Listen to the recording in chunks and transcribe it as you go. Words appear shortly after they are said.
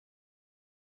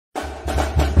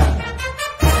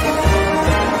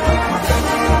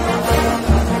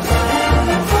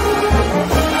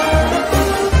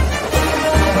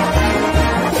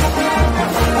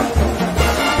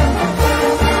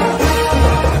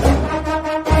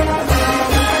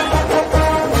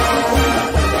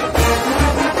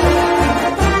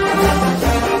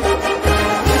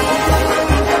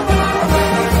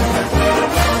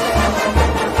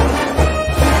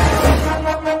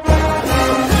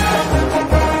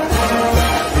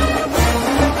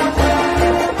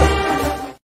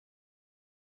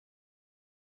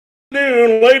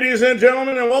afternoon, ladies and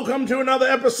gentlemen, and welcome to another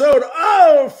episode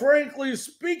of Frankly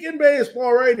Speaking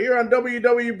Baseball right here on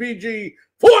WWBG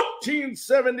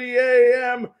 1470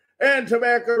 AM and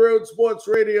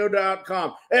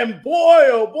TobaccoRoadSportsRadio.com. And boy,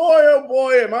 oh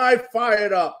boy, am I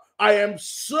fired up. I am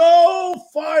so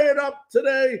fired up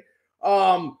today.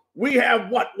 We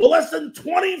have less than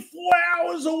 24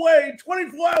 hours away,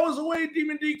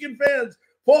 Demon Deacon fans,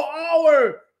 for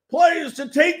our players to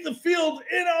take the field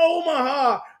in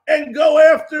Omaha and go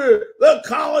after the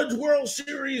College World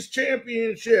Series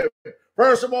championship.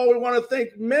 First of all, we want to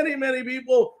thank many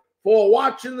people for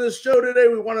watching this show today.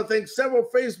 We want to thank several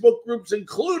Facebook groups,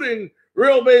 including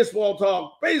Real Baseball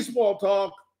Talk, Baseball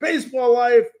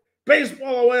Life,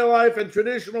 Baseball Away Life, and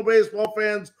Traditional Baseball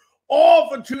Fans, all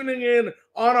for tuning in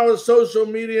on our social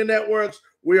media networks.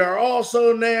 We are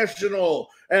also national.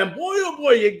 And boy, oh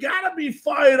boy, you got to be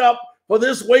fired up for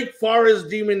this Wake Forest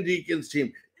Demon Deacons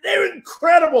team. They're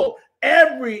incredible.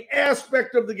 Every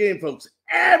aspect of the game, folks,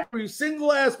 every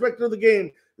single aspect of the game,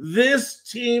 this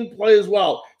team plays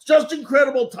well. It's just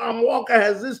incredible. Tom Walker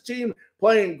has this team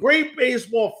playing great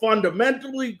baseball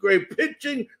fundamentally, great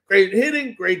pitching, great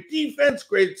hitting, great defense,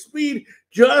 great speed,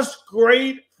 just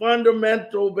great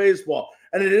fundamental baseball.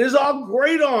 And it is our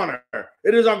great honor,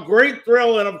 it is a great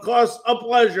thrill, and of course, a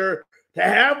pleasure to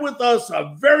have with us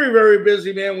a very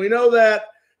busy man. We know that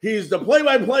he's the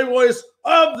play-by-play voice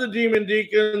of the Demon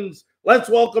Deacons. Let's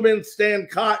welcome in Stan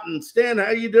Cotton. Stan, how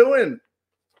you doing?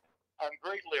 I'm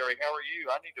great, Larry. How are you?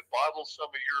 I need to bottle some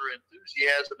of your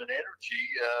enthusiasm and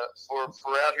energy for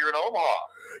out here in Omaha.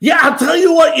 Yeah, I'll tell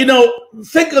you what,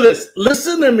 think of this.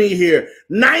 Listen to me here.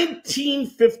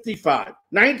 1955.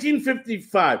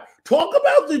 Talk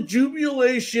about the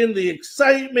jubilation, the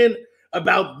excitement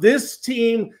about this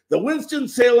team. The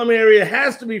Winston-Salem area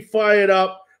has to be fired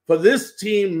up for this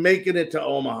team making it to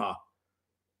Omaha.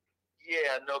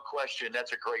 Yeah, no question.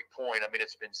 That's a great point. I mean,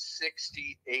 it's been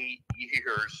 68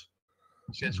 years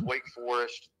since Wake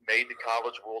Forest made the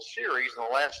College World Series, and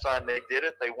the last time they did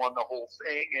it, they won the whole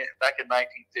thing back in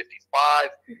 1955.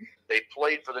 They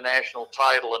played for the national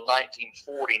title in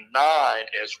 1949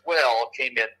 as well,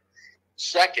 came in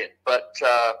second, but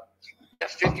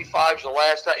 55 is the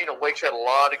last time. Wake's had a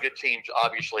lot of good teams,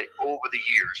 obviously, over the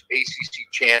years,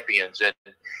 ACC champions and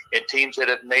teams that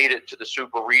have made it to the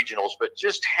Super Regionals, but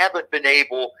just haven't been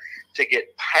able to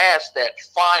get past that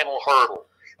final hurdle,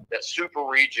 that Super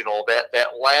Regional,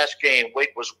 that last game.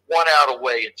 Wake was 1 out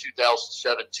away in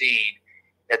 2017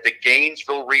 at the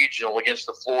Gainesville Regional against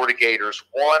the Florida Gators,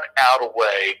 1 out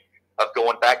away of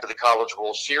going back to the College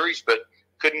World Series, but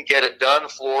couldn't get it done.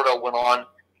 Florida went on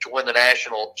to win the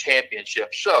national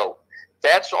championship. So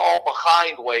that's all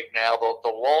behind Wake now. The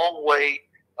long wait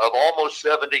of almost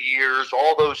 70 years,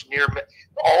 all that's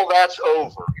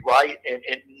over, right?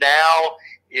 And now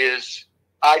is,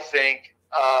 I think,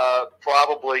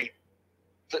 probably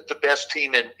the best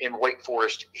team in Wake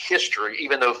Forest history,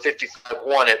 even though 55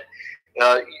 won it.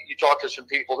 You talk to some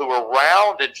people who were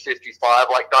around in 55,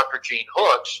 like Dr. Gene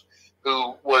Hooks,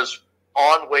 who was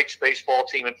on Wake's baseball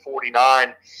team in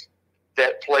 49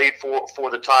 that played for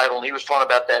the title, and he was talking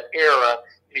about that era.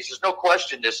 And he says, no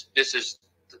question, this is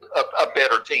a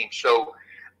better team. So,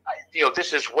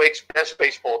 this is Wake's best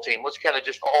baseball team. Let's kind of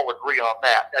just all agree on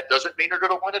that. That doesn't mean they're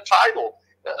going to win a title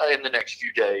in the next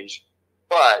few days,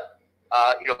 but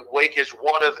Wake is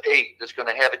one of 8 that's going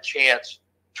to have a chance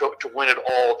to win it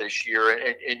all this year.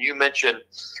 And you mentioned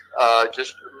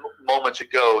just moments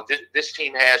ago, this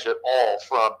team has it all,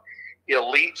 from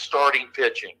elite starting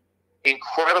pitching,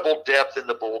 incredible depth in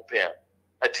the bullpen,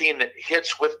 a team that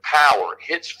hits with power,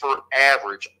 hits for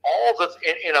average,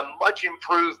 in a much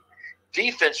improved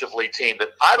defensively team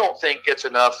that I don't think gets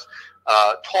enough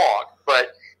talk,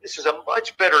 but this is a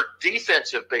much better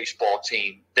defensive baseball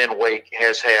team than Wake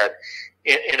has had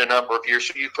in a number of years.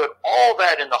 So you put all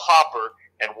that in the hopper,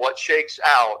 and what shakes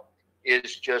out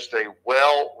is just a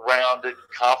well-rounded,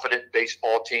 confident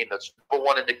baseball team that's number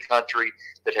 1 in the country,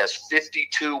 that has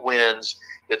 52 wins,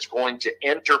 that's going to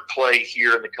enter play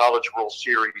here in the College World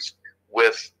Series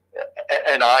with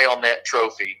an eye on that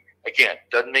trophy. Again,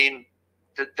 doesn't mean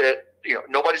that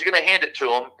nobody's going to hand it to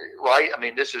them, right? I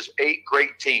mean, this is 8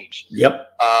 great teams.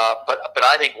 Yep. But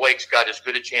I think Wake's got as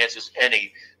good a chance as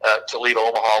any to leave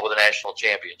Omaha with a national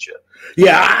championship.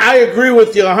 Yeah, I agree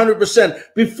with you 100%.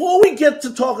 Before we get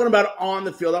to talking about on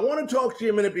the field, I want to talk to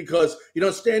you a minute because,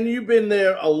 Stan, you've been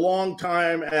there a long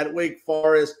time at Wake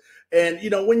Forest. And,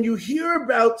 when you hear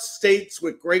about states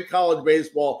with great college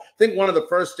baseball, I think one of the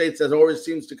first states that always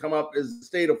seems to come up is the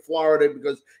state of Florida,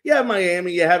 because you have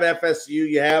Miami, you have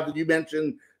FSU, you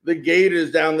mentioned the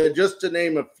Gators down there, just to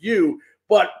name a few.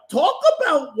 But talk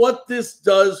about what this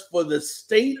does for the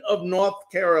state of North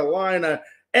Carolina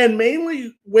and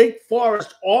mainly Wake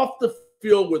Forest off the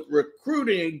field with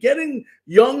recruiting and getting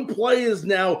young players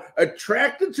now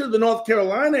attracted to the North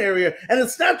Carolina area. And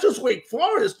it's not just Wake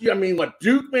Forest. I mean,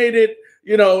 Duke made it,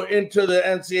 into the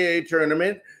NCAA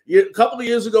tournament. A couple of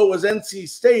years ago was NC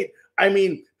State. I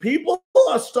mean, people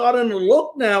are starting to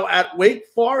look now at Wake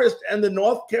Forest and the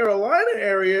North Carolina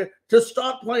area to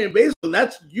start playing baseball.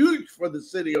 That's huge for the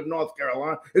city of North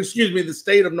Carolina. Excuse me, the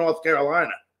state of North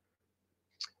Carolina.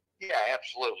 Yeah,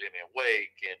 absolutely. I mean,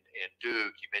 Wake and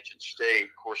Duke, you mentioned State.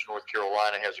 Of course, North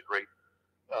Carolina has a great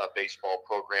baseball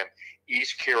program.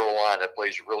 East Carolina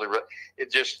plays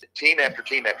it just team after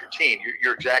team after team.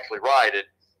 You're exactly right. And,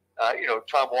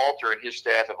 Tom Walter and his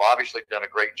staff have obviously done a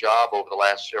great job over the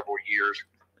last several years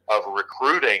of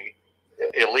recruiting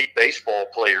elite baseball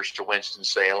players to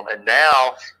Winston-Salem. And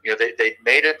now, they've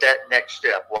made it that next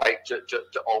step, right, to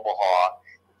Omaha.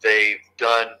 They've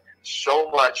done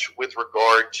so much with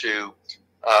regard to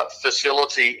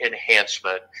facility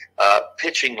enhancement,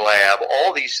 pitching lab,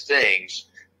 all these things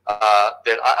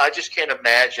that I just can't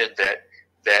imagine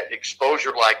that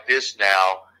exposure like this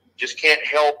now just can't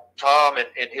help Tom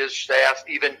and his staff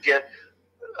even get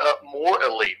more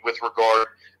elite with regard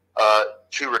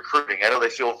to recruiting. I know they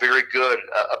feel very good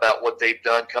about what they've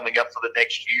done coming up for the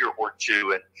next year or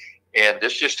two, and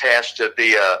this just has to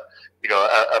be a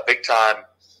big time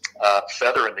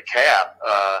feather in the cap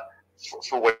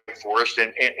for Wake Forest.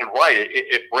 And right,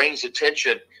 it brings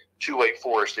attention to Wake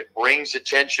Forest. It brings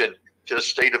attention to the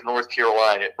state of North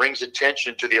Carolina. It brings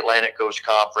attention to the Atlantic Coast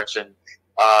Conference. And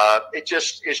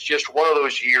it's just one of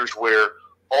those years where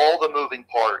all the moving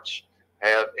parts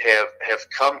have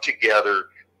come together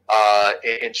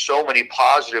in so many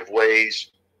positive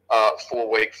ways for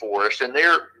Wake Forest. And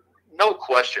no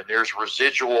question, there's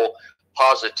residual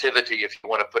positivity, if you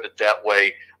want to put it that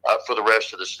way, for the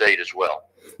rest of the state as well.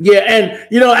 Yeah, and,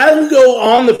 as we go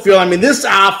on the field, I mean, this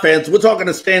offense, we're talking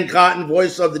to Stan Cotton,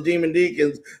 voice of the Demon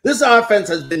Deacons, this offense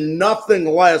has been nothing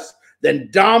less than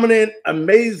dominant,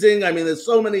 amazing. I mean, there's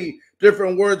so many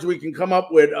different words we can come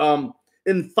up with.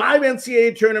 In 5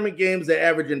 NCAA tournament games, they're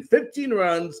averaging 15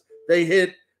 runs. They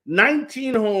hit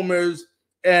 19 homers.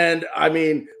 And, I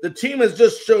mean, the team has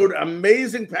just showed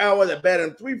amazing power. They're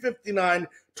batting .359.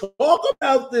 Talk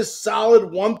about this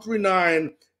solid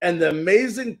 139 and the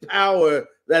amazing power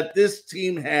that this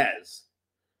team has.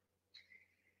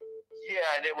 Yeah,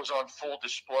 and it was on full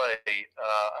display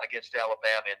against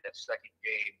Alabama in that second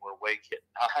game where Wake hit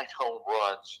 9 home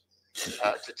runs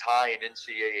to tie an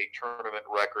NCAA tournament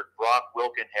record. Brock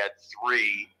Wilken had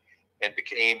 3 and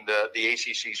became the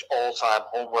ACC's all-time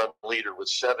home run leader with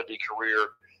 70 career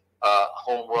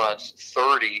home runs.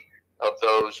 30 of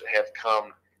those have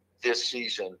come this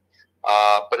season.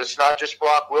 But it's not just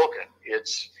Brock Wilken.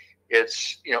 It's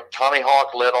Tommy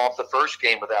Hawk led off the first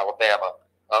game with Alabama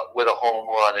with a home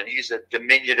run, and he's a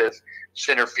diminutive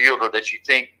center fielder that you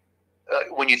think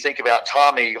when you think about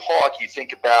Tommy Hawk, you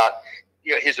think about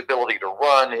his ability to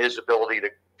run, his ability to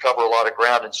cover a lot of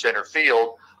ground in center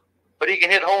field, but he can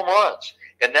hit home runs,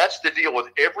 and that's the deal with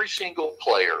every single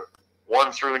player,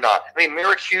 1 through 9. I mean,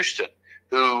 Merrick Houston,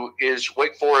 who is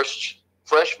Wake Forest's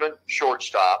freshman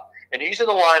shortstop, and he's in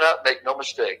the lineup, make no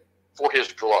mistake, for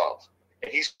his glove.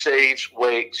 And he saves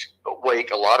Wake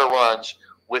a lot of runs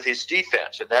with his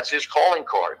defense, and that's his calling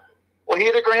card. Well, he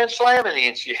hit a grand slam in the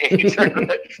NCAA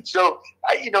tournament. So,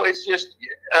 it's just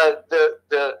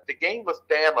the game with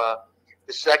Bama,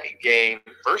 the second game,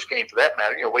 first game for that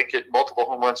matter, Wake hit multiple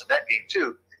home runs in that game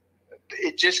too.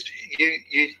 It just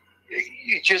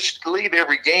you just leave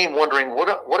every game wondering,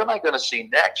 what am I going to see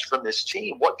next from this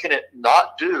team? What can it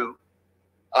not do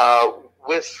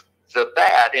with the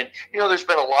bat? And, there's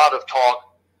been a lot of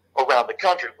talk around the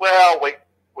country. Well, Wake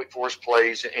Forest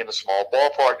plays in a small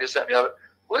ballpark, this, that, and the other.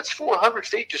 Well, it's 400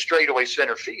 feet to straightaway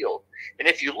center field. And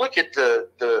if you look at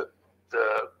the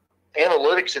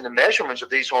analytics and the measurements of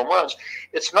these home runs,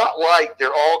 it's not like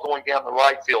they're all going down the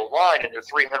right field line and they're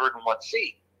 301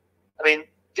 feet. I mean,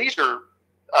 these are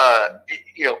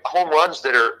home runs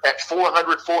that are at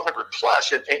 400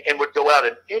 plus and would go out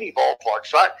in any ballpark.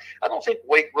 So I don't think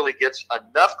Wake really gets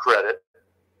enough credit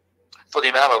for the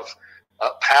amount of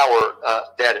power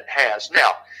that it has.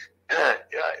 Now,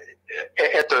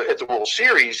 at the World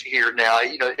Series here now,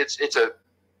 it's a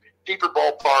deeper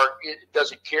ballpark. It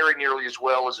doesn't carry nearly as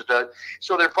well as it does.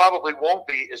 So there probably won't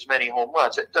be as many home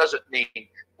runs. It doesn't mean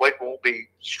Wake won't be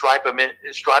striping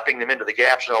them into the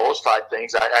gaps and all those type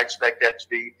things. I expect that to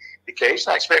be the case.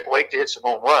 And I expect Wake to hit some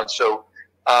home runs. So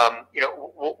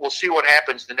We'll see what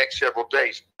happens the next several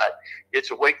days. But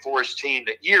it's a Wake Forest team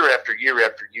that year after year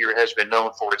after year has been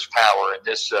known for its power, and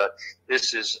this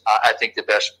is, I think, the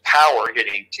best power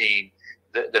hitting team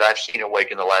that I've seen at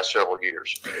Wake in the last several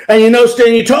years. And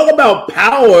Stan, you talk about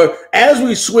power. As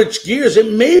we switch gears,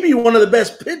 it may be one of the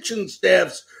best pitching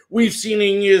staffs we've seen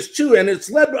in years too, and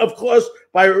it's led, of course,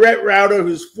 by Rhett Rauter,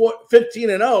 who's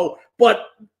 15-0. But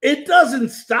it doesn't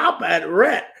stop at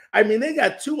Rhett. I mean, they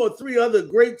got 2 or 3 other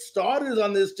great starters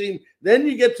on this team. Then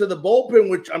you get to the bullpen,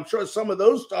 which I'm sure some of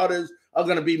those starters are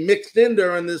going to be mixed in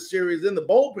during this series in the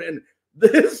bullpen.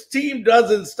 This team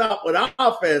doesn't stop with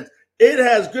offense. It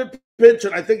has good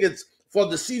pitching. I think it's for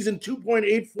the season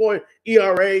 2.84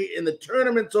 ERA in the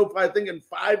tournament so far. I think in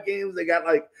 5 games they got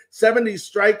like 70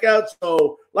 strikeouts.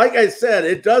 So, like I said,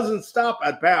 it doesn't stop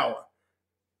at power.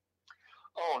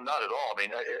 Oh, not at all. I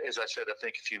mean, as I said, I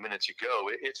think a few minutes ago,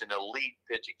 it's an elite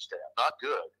pitching staff. Not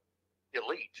good,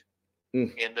 elite.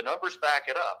 And the numbers back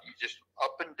it up. You just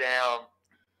up and down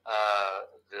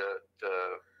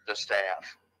the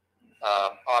staff.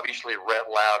 Obviously, Rhett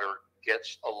Rauter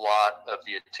gets a lot of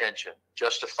the attention,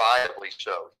 justifiably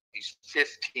so. He's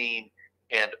 15-0,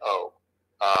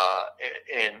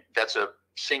 and that's a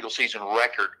single season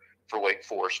record for Wake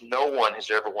Forest. No one has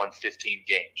ever won 15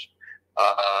 games.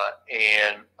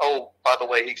 And by the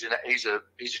way, he's a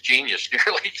genius.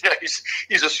 Nearly,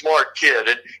 he's a smart kid,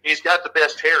 and he's got the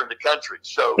best hair in the country.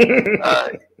 So,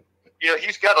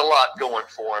 he's got a lot going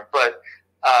for him. But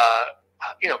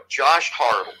Josh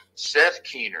Hartle, Seth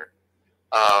Keener,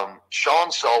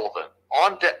 Sean Sullivan,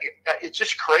 it's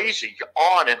just crazy.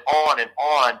 On and on and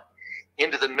on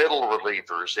into the middle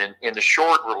relievers and in the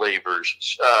short relievers.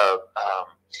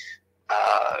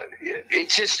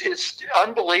 It's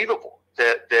unbelievable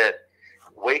that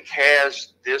Wake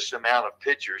has this amount of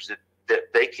pitchers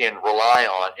that they can rely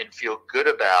on and feel good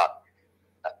about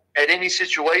at any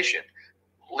situation,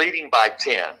 leading by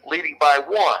 10, leading by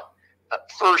 1,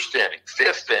 first inning,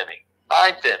 5th inning,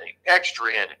 9th inning,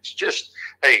 extra innings. Just,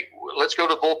 hey, let's go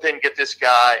to the bullpen, get this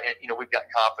guy, and, we've got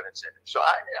confidence in him. So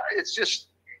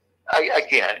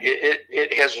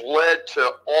it has led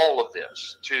to all of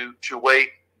this, to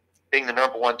Wake being the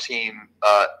number 1 team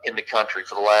in the country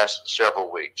for the last several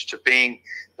weeks, to being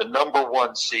the number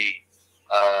 1 seed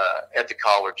at the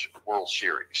College World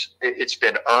Series. It's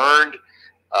been earned.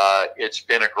 It's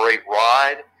been a great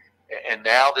ride. And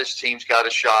now this team's got a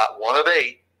shot, 1 of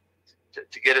 8,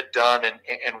 to get it done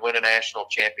and win a national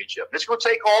championship. And it's going to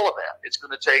take all of that. It's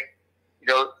going to take,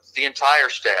 the entire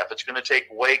staff. It's going to take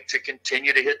Wake to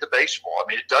continue to hit the baseball. I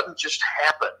mean, it doesn't just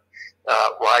happen,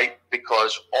 right?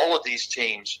 Because all of these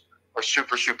teams are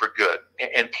super, super good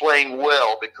and playing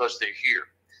well because they're here.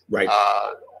 Right.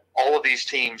 All of these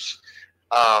teams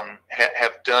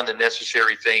have done the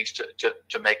necessary things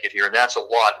to make it here, and that's a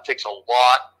lot. It takes a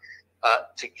lot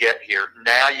to get here.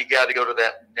 Now you got to go to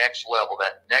that next level,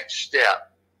 that next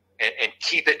step, and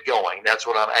keep it going. That's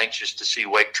what I'm anxious to see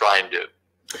Wake try and do.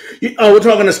 We're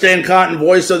talking to Stan Cotton,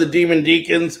 voice of the Demon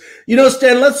Deacons.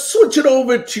 Stan, let's switch it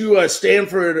over to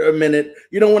Stanford a minute.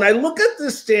 When I look at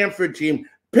this Stanford team,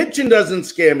 pitching doesn't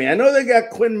scare me. I know they got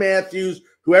Quinn Matthews,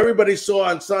 who everybody saw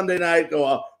on Sunday night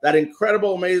go that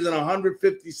incredible, amazing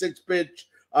 156 pitch,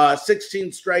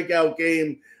 16 strikeout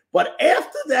game. But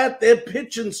after that, their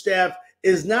pitching staff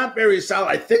is not very solid.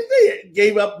 I think they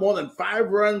gave up more than 5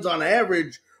 runs on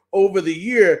average over the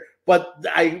year. But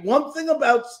one thing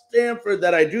about Stanford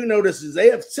that I do notice is they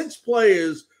have 6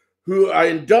 players who are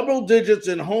in double digits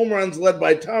in home runs, led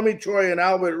by Tommy Troy and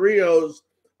Albert Rios.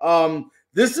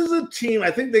 This is a team,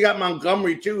 I think they got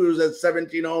Montgomery too, who's at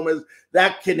 17 homers,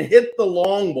 that can hit the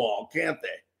long ball, can't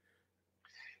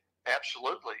they?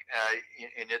 Absolutely.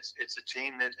 And it's a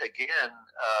team that, again,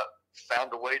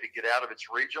 found a way to get out of its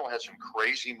regional, had some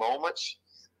crazy moments.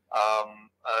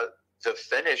 The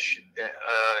finish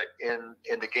in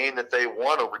the game that they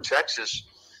won over Texas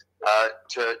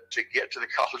to get to the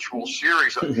College World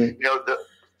Series,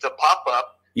 the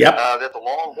pop-up that the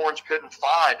Longhorns couldn't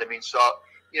find. I mean, so...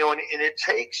 and it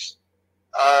takes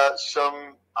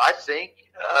some, I think,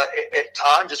 at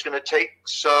times it's going to take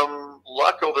some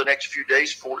luck over the next few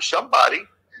days for somebody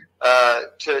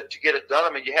to get it done. I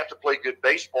mean, you have to play good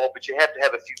baseball, but you have to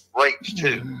have a few breaks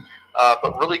too.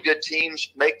 But really good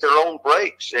teams make their own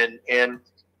breaks. And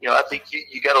I think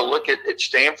you got to look at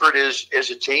Stanford as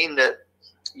a team that,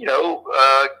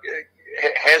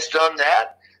 has done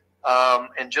that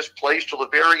and just plays till the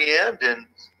very end. And,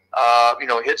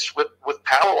 hits with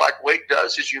power like Wake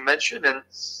does, as you mentioned. And,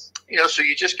 so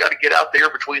you just got to get out there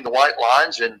between the white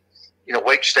lines and,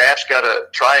 Wake staff's got to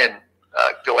try and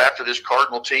go after this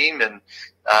Cardinal team and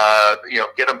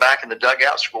get them back in the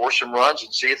dugout, score some runs,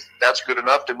 and see if that's good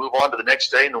enough to move on to the next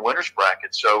day in the winner's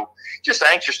bracket. So just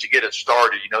anxious to get it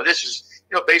started. This is,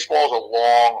 baseball is a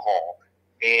long haul.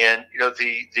 And,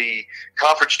 the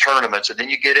conference tournaments, and then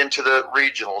you get into the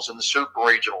regionals and the super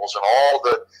regionals and all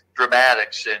the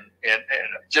dramatics and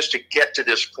just to get to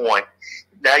this point.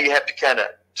 Now you have to kind of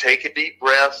take a deep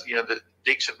breath. The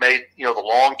Deacs have made, the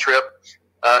long trip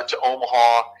to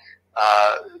Omaha.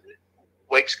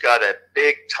 Wake's got a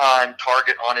big-time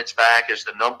target on its back as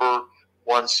the number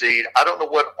one seed. I don't know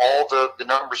what all the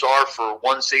numbers are for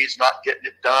one seeds not getting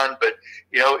it done, but,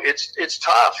 it's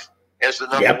tough as the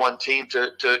number one team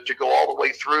to go all the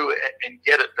way through and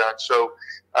get it done. So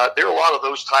there are a lot of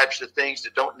those types of things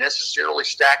that don't necessarily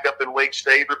stack up in Wake's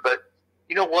favor, but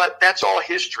you know what? That's all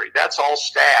history. That's all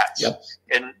stats. Yep.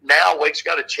 And now Wake's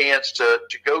got a chance to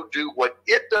go do what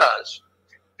it does,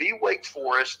 be Wake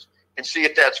Forest, and see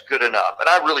if that's good enough. And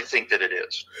I really think that it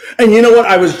is. And you know what?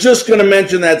 I was just going to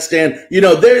mention that, Stan.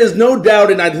 There is no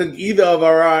doubt in, I think, either of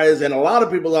our eyes and a lot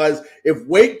of people's eyes, if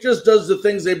Wake just does the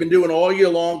things they've been doing all year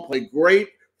long, play great,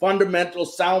 fundamental,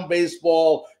 sound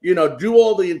baseball, do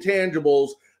all the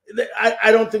intangibles,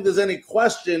 I don't think there's any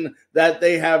question that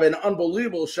they have an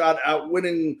unbelievable shot at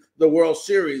winning the World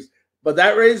Series. But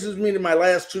that raises me to my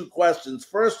last two questions.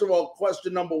 First of all,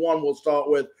 question number one we'll start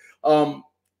with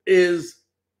is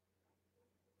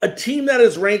a team that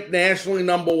is ranked nationally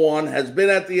number one, has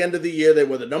been at the end of the year. They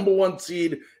were the number one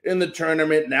seed in the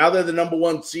tournament. Now they're the number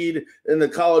one seed in the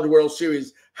College World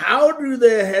Series. How do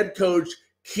their head coach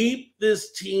keep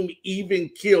this team even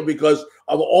keel because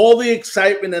of all the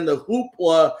excitement and the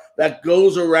hoopla that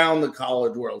goes around the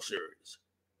College World Series?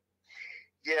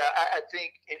 Yeah, I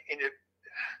think,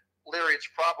 Larry, it's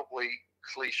probably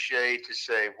cliche to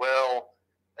say, well,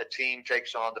 a team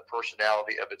takes on the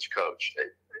personality of its coach.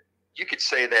 You could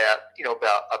say that,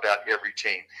 about every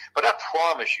team. But I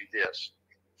promise you this,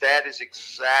 that is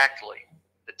exactly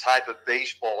the type of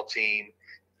baseball team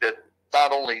that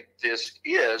not only this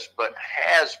is, but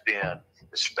has been,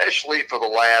 especially for the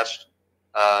last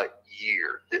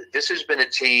year. This has been a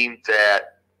team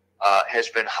that has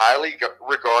been highly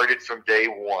regarded from day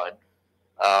one.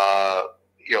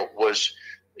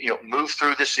 Moved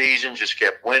through the season, just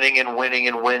kept winning and winning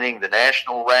and winning. The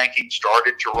national ranking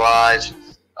started to rise.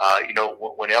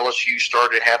 When LSU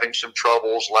started having some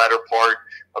troubles, latter part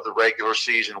of the regular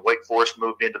season, Wake Forest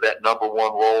moved into that number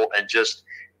one role and just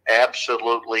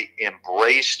absolutely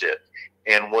embraced it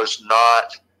and was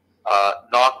not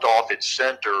knocked off its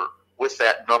center with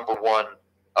that number one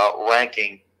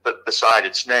ranking but beside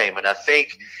its name. And I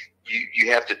think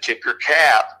you have to tip your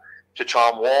cap to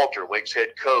Tom Walter, Wake's head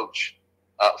coach,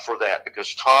 for that,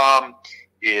 because Tom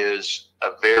is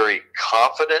a very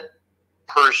confident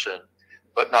person,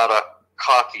 but not a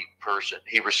cocky person.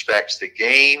 He respects the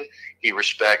game. He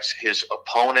respects his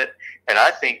opponent. And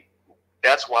I think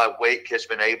that's why Wake has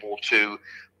been able to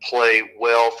play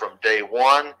well from day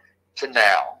one to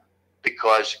now,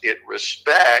 because it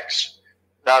respects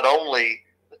not only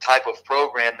the type of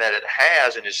program that it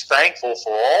has and is thankful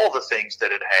for all the things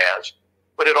that it has,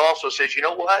 but it also says, you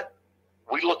know what?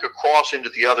 We look across into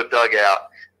the other dugout.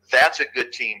 That's a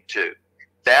good team too.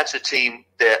 That's a team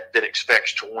that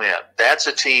expects to win. That's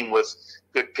a team with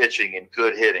good pitching and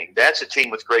good hitting. That's a team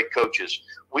with great coaches.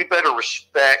 We better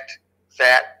respect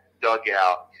that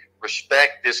dugout,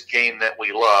 respect this game that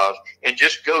we love, and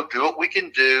just go do what we can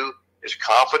do as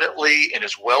confidently and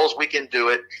as well as we can do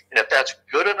it. And if that's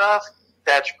good enough,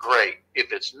 that's great.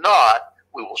 If it's not,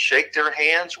 we will shake their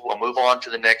hands. We'll move on to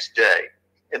the next day.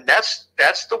 And that's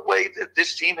the way that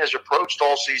this team has approached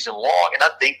all season long. And I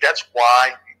think that's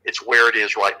why it's where it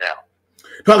is right now.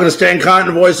 Talking to Stan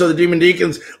Cotton, voice of the Demon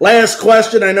Deacons. Last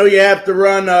question. I know you have to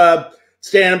run,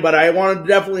 Stan, but I want to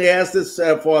definitely ask this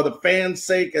for the fans'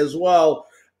 sake as well.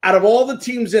 Out of all the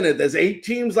teams in it, there's 8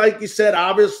 teams, like you said.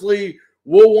 Obviously,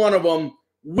 we're one of them.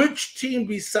 Which team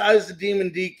besides the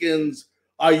Demon Deacons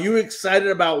are you excited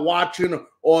about watching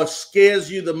or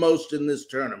scares you the most in this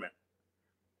tournament?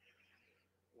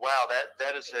 Wow,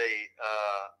 that is a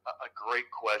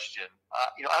great question.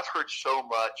 I've heard so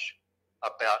much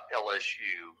about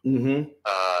LSU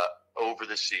over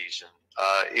the season.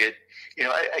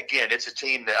 Again, it's a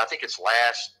team that I think it's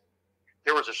last.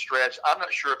 There was a stretch. I'm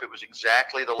not sure if it was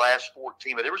exactly the last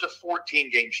 14, but there was a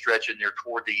 14-game stretch in there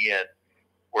toward the end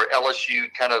where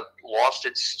LSU kind of lost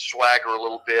its swagger a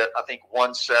little bit. I think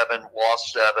won 7,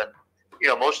 lost 7.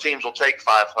 Most teams will take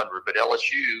 500, but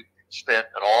LSU spent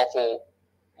an awful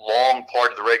long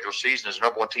part of the regular season as the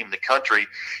number one team in the country,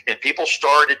 and people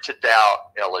started to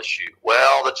doubt LSU.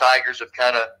 Well, the Tigers have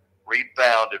kind of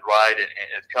rebounded, right, and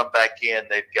have come back in.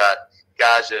 They've got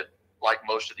guys that like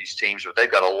most of these teams, but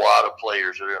they've got a lot of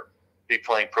players that are be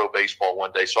playing pro baseball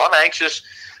one day. So I'm anxious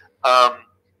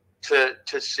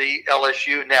to see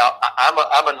LSU. Now,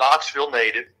 I'm a Knoxville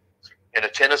native and a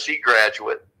Tennessee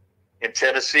graduate, and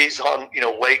Tennessee's on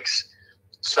Wake's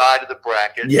side of the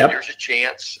bracket. Yep. There's a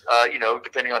chance,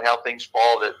 depending on how things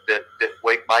fall, that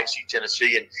Wake might see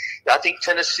Tennessee. And I think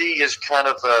Tennessee is kind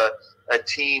of a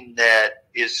team that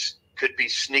could be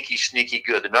sneaky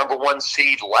good. The number one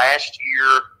seed last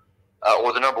year,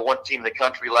 or the number one team in the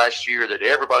country last year, that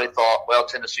everybody thought, well,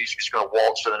 Tennessee's just going to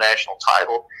waltz to the national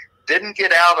title, didn't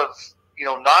get out of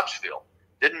Knoxville,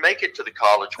 didn't make it to the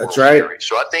College World Series.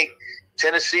 So I think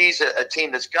Tennessee's a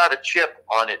team that's got a chip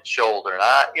on its shoulder,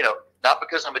 and not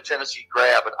because I'm a Tennessee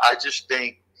grad, but I just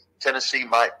think Tennessee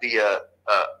might be a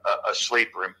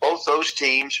sleeper. And both those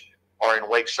teams are in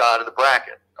Wake's side of the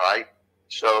bracket, right?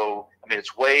 So,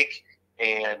 it's Wake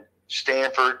and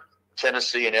Stanford,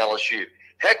 Tennessee, and LSU.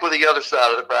 Heck with the other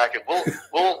side of the bracket.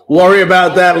 We'll worry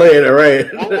about that later, right?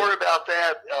 We'll worry about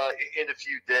that in a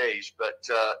few days. But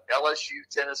LSU,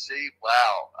 Tennessee,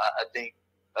 wow. I think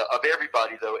of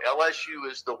everybody, though, LSU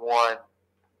is the one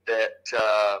that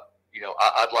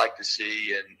I'd like to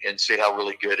see and see how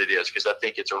really good it is, because I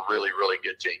think it's a really, really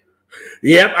good team.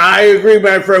 Yep, I agree,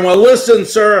 my friend. Well, listen,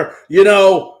 sir, we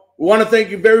want to thank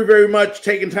you very, very much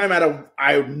taking time out of,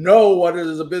 I know what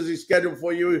is a busy schedule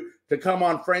for you, to come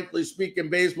on Frankly Speaking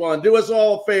Baseball and do us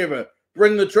all a favor.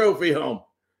 Bring the trophy home.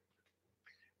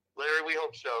 Larry, we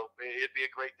hope so. It'd be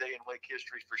a great day in Wake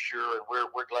history for sure, and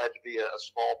we're glad to be a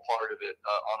small part of it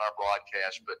on our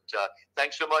broadcast. But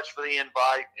thanks so much for the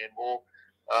invite, and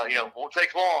won't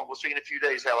take long. We'll see in a few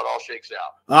days how it all shakes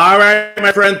out. All right,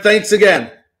 my friend. Thanks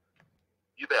again.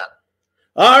 You bet.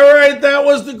 All right, that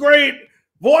was the great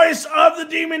voice of the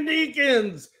Demon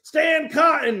Deacons, Stan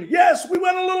Cotton. Yes, we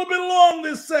went a little bit long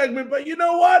this segment, but you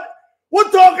know what? We're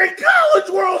talking College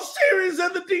World Series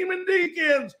and the Demon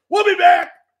Deacons. We'll be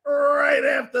back right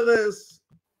after this.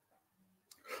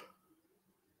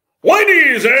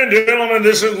 Ladies and gentlemen,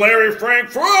 this is Larry Frank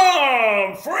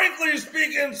from Frankly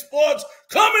Speaking Sports,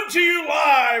 coming to you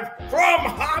live from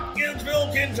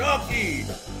Hopkinsville, Kentucky.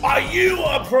 Are you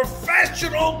a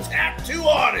professional tattoo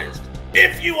artist?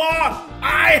 If you are,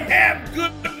 I have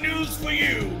good news for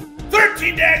you.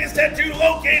 13 Daggers Tattoo,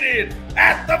 located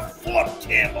at the Fort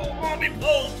Campbell Army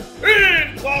Post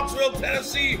in Clarksville,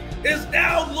 Tennessee, is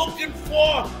now looking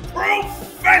for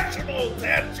professional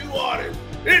tattoo artists.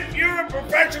 If you're a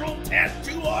professional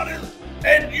tattoo artist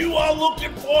and you are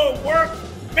looking for work,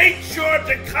 make sure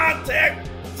to contact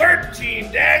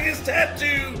 13 Daggers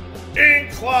Tattoo in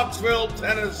Clarksville,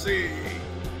 Tennessee.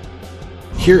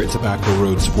 Here at Tobacco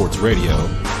Road Sports Radio,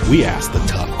 we ask the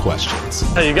tough questions.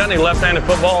 Hey, you got any left-handed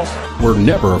footballs? We're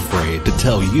never afraid to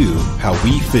tell you how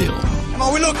we feel. Come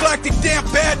on, we look like the damn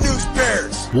Bad News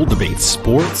Bears. We'll debate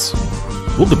sports.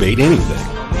 We'll debate anything.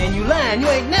 Man, you lying. You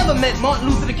ain't never met Martin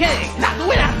Luther King. Not the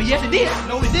way out of me. Yes, he did.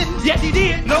 No, he didn't. Yes, he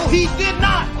did. No, he did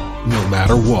not. No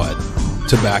matter what,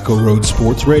 Tobacco Road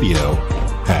Sports Radio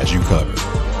has you covered.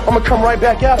 I'm going to come right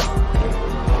back at him.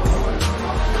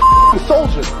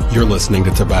 Soldier. You're listening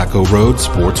to Tobacco Road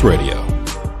Sports Radio.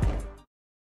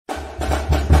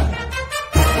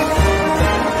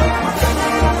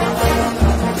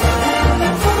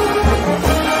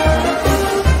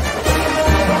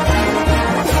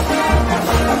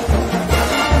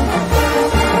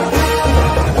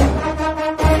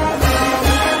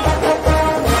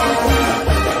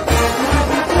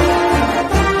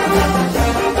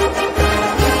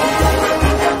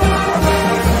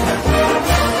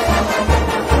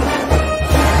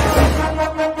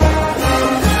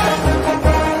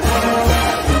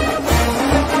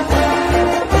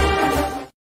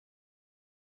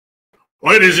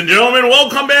 Ladies and gentlemen,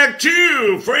 welcome back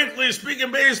to Frankly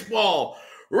Speaking Baseball,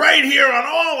 right here on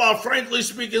all our Frankly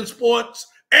Speaking Sports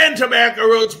and Tobacco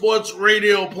Road Sports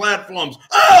radio platforms.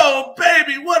 Oh,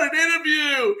 baby, what an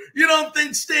interview. You don't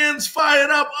think Stan's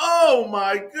fired up? Oh,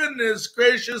 my goodness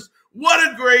gracious. What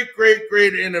a great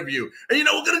interview. And,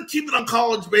 we're going to keep it on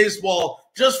college baseball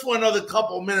just for another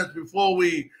couple minutes before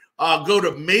we go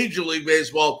to Major League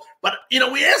Baseball. But,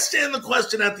 we asked Stan the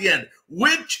question at the end,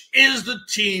 which is the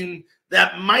team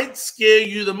that might scare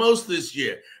you the most this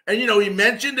year? And, he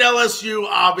mentioned LSU,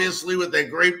 obviously, with their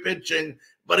great pitching,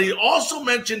 but he also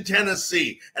mentioned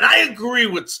Tennessee. And I agree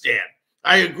with Stan.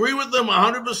 I agree with them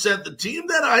 100%. The team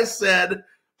that I said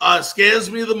scares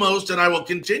me the most, and I will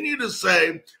continue to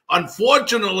say,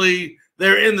 unfortunately,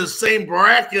 they're in the same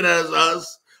bracket as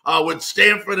us with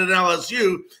Stanford and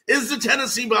LSU, is the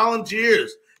Tennessee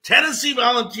Volunteers. Tennessee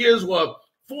Volunteers were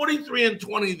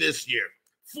 43-20 this year.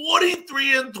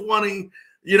 43-20.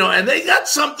 and they got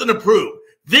something to prove.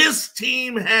 This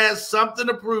team has something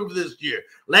to prove this year.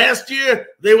 Last year,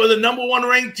 they were the number 1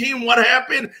 ranked team. What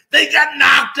happened? They got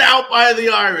knocked out by the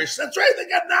Irish. That's right. They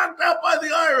got knocked out by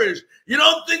the Irish. You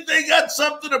don't think they got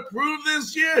something to prove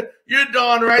this year? You're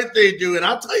darn right they do. And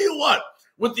I'll tell you what,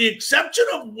 with the exception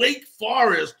of Wake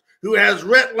Forest, who has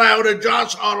Rhett Lauder,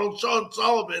 Josh Arnold, Sean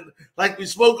Sullivan, like we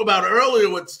spoke about earlier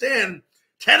with Stan,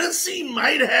 Tennessee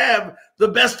might have the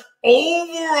best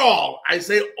overall, I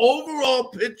say overall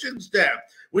pitching staff.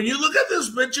 When you look at this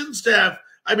pitching staff,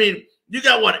 I mean, you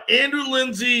got what? Andrew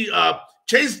Lindsay,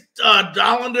 Chase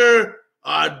Dollander,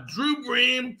 Drew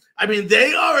Bream. I mean,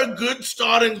 they are a good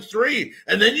starting 3.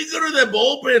 And then you go to their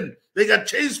bullpen. They got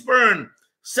Chase Byrne,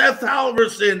 Seth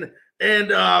Halverson,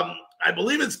 and I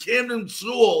believe it's Camden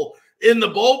Sewell in the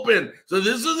bullpen. So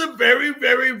this is a very,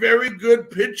 very, very good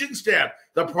pitching staff.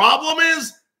 The problem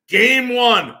is game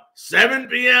 1, 7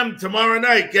 p.m. tomorrow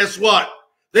night. Guess what?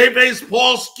 They face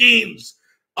Paul Skeens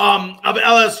of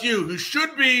LSU, who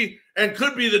should be and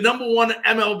could be the number 1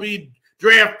 MLB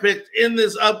draft pick in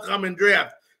this upcoming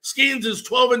draft. Skeens is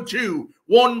 12-2,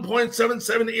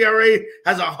 1.77 ERA,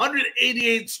 has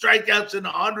 188 strikeouts in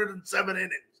 107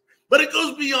 innings. But it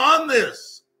goes beyond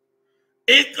this.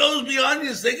 It goes beyond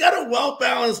this. They got a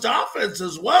well-balanced offense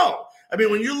as well. I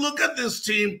mean, when you look at this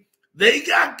team, they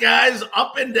got guys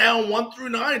up and down 1 through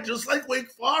 9, just like Wake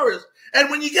Forest. And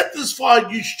when you get this far,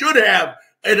 you should have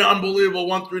an unbelievable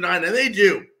 1 through 9, and they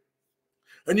do.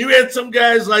 And you had some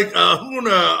guys like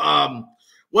Huna,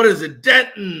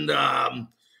 Denton.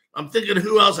 I'm thinking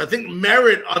who else? I think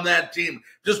Merritt on that team.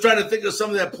 Just trying to think of some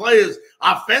of their players.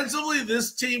 Offensively,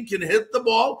 this team can hit the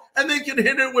ball, and they can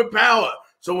hit it with power.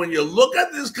 So when you look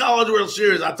at this College World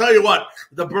Series, I'll tell you what,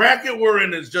 the bracket we're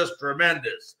in is just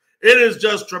tremendous. It is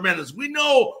just tremendous. We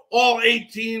know all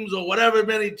 8 teams or whatever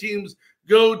many teams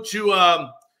go to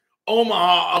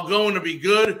Omaha are going to be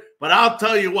good. But I'll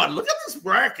tell you what, look at this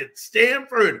bracket.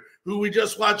 Stanford, who we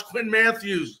just watched, Quinn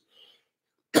Matthews,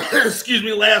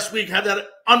 last week, had that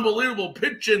unbelievable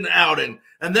pitching outing.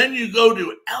 And then you go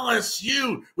to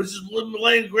LSU, which is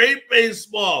playing great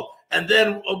baseball. And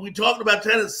then we talked about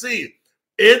Tennessee.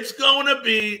 It's going to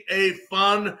be a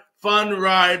fun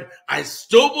ride. I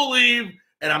still believe,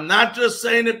 and I'm not just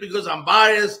saying it because I'm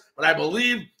biased, but I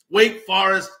believe Wake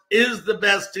Forest is the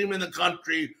best team in the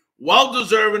country, well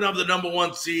deserving of the number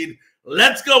 1 seed.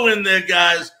 Let's go in there,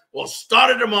 guys. We'll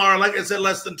start it tomorrow. Like I said,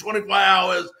 less than 24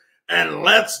 hours. And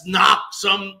let's knock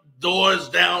some doors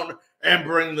down and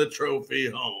bring the trophy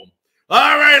home.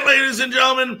 All right, ladies and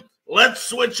gentlemen, let's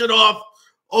switch it off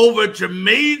over to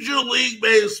Major League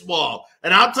Baseball.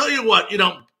 And I'll tell you what,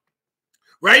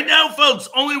 right now, folks,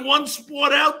 only one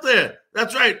sport out there.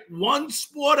 That's right, one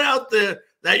sport out there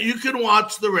that you can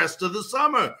watch the rest of the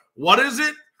summer. What is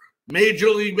it? Major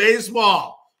League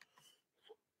Baseball.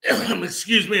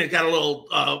 Excuse me, I got a little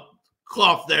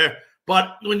cough there.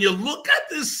 But when you look at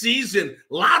this season,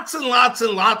 lots and lots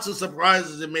and lots of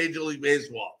surprises in Major League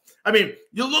Baseball. I mean,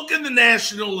 you look in the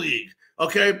National League,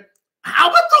 okay? How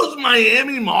about those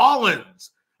Miami Marlins?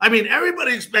 I mean,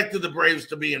 everybody expected the Braves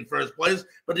to be in first place,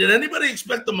 but did anybody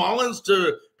expect the Marlins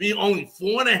to be only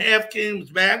 4.5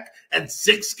 games back and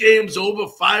 6 games over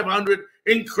 500?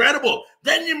 Incredible.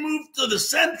 Then you move to the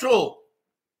Central.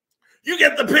 You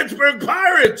get the Pittsburgh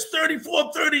Pirates,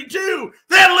 34-32.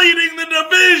 They're leading the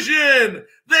division.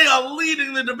 They are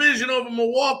leading the division over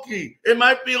Milwaukee. It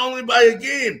might be only by a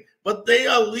game, but they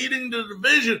are leading the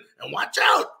division. And watch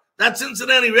out. That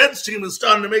Cincinnati Reds team is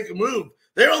starting to make a move.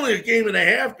 They're only a game and a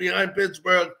half behind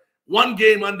Pittsburgh, 1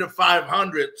 game under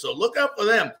 500. So look out for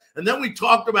them. And then we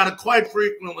talked about it quite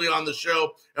frequently on the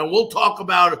show, and we'll talk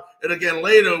about it again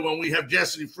later when we have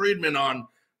Jesse Friedman on.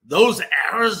 Those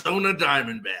Arizona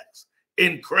Diamondbacks.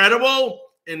 Incredible,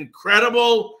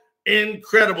 incredible,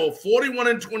 incredible.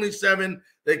 41-27.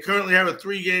 They currently have a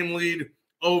 3-game lead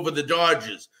over the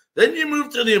Dodgers. Then you move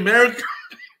to the American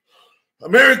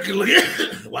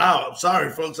League. Wow, I'm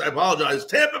sorry, folks. I apologize.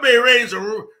 Tampa Bay Rays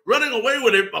are running away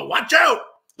with it, but watch out.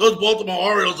 Those Baltimore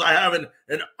Orioles are having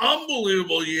an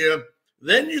unbelievable year.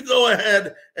 Then you go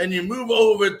ahead and you move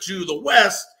over to the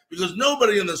West because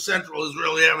nobody in the Central is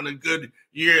really having a good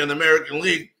year in the American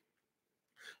League.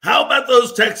 How about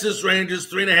those Texas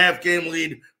Rangers, 3.5-game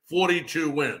lead, 42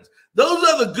 wins? Those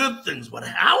are the good things. But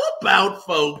how about,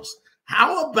 folks,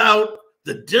 how about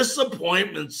the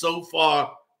disappointment so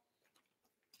far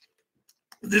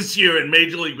this year in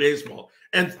Major League Baseball?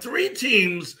 And 3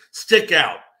 teams stick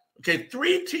out. Okay,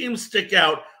 3 teams stick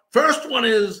out. First one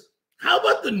is, how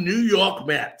about the New York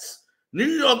Mets? New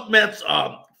York Mets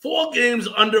are 4 games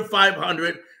under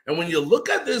 500. And when you look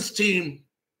at this team,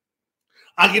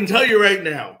 I can tell you right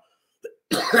now,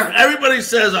 everybody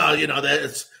says, oh, that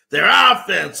it's their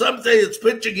offense. Some say it's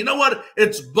pitching. You know what?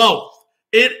 It's both.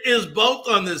 It is both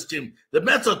on this team. The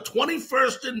Mets are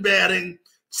 21st in batting,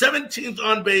 17th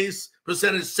on base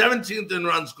percentage, 17th in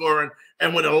run scoring.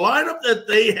 And with a lineup that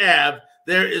they have,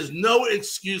 there is no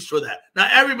excuse for that. Now,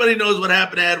 everybody knows what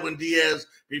happened to Edwin Diaz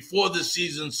before the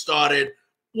season started.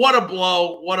 What a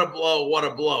blow, what a blow, what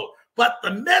a blow. But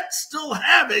the Mets still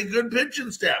have a good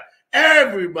pitching staff.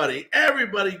 Everybody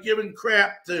giving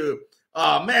crap to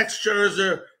Max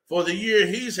Scherzer for the year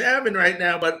he's having right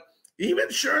now. But even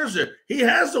Scherzer, he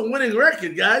has a winning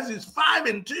record, guys. He's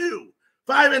 5-2.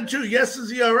 5-2. Yes,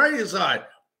 his ERA is high.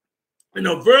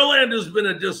 Verlander's been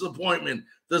a disappointment.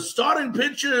 The starting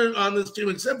pitcher on this team,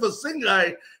 except for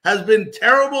Singai, has been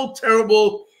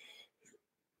terrible.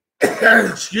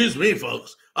 Excuse me,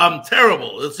 folks.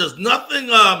 Terrible. It's just nothing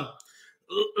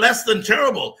less than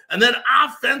terrible. And then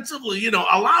offensively,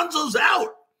 Alonso's out.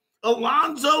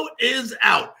 Alonso is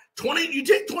out. You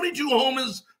take 22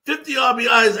 homers, 50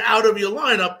 RBIs out of your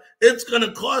lineup, it's going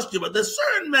to cost you. But there's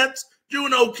certain Mets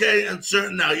doing okay and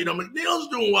certain now. McNeil's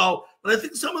doing well, but I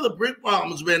think some of the big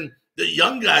problem has been the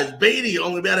young guys. Beatty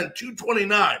only batting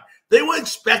 .229. They were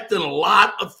expecting a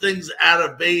lot of things out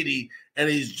of Beatty, and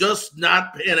he's just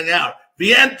not panning out.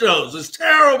 Vientos is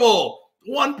terrible.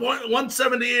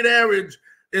 1.178 average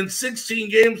in 16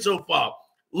 games so far.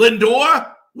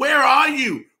 Lindor, where are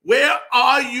you? Where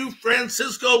are you,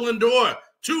 Francisco Lindor?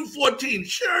 214.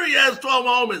 Sure, he has 12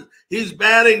 homers. He's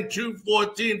batting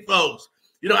 .214, folks.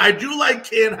 I do like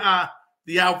Canha,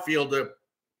 the outfielder,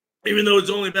 even though he's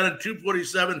only batting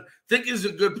 .247. Think he's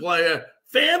a good player.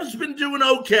 Pham's been doing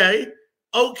okay.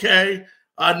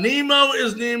 Nemo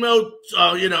is Nemo.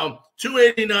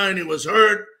 289. He was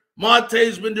hurt.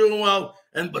 Marte's been doing well.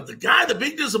 But the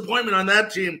big disappointment on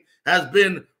that team has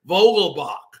been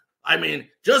Vogelbach. I mean,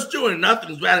 just doing nothing.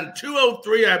 He's batting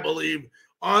 .203, I believe,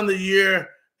 on the year.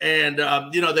 And,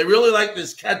 they really like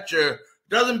this catcher.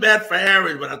 Doesn't bat for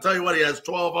average, but I'll tell you what, he has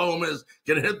 12 homers,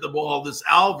 can hit the ball, this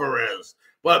Alvarez.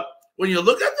 But when you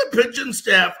look at the pitching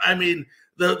staff, I mean,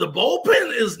 the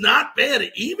bullpen is not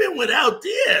bad, even without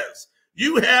Diaz.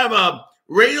 You have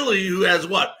Raley, who has,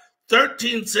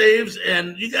 13 saves,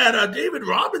 and you got David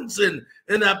Robinson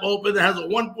in that bullpen that has a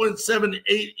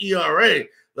 1.78 ERA.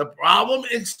 The problem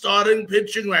is starting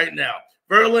pitching right now.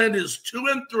 Verlander is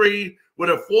 2-3 with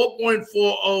a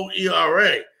 4.40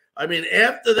 ERA. I mean,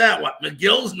 after that,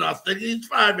 McGill's nothing. He's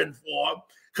 5-4.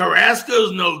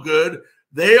 Carrasco's no good.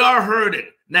 They are hurting.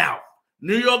 Now,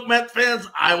 New York Mets fans,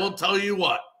 I will tell you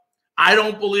what. I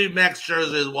don't believe Max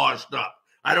Scherzer is washed up.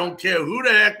 I don't care who the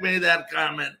heck made that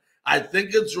comment. I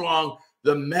think it's wrong.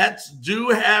 The Mets do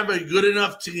have a good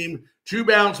enough team to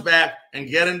bounce back and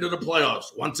get into the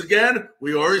playoffs. Once again,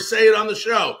 we already say it on the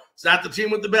show. It's not the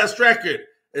team with the best record.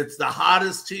 It's the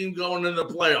hottest team going into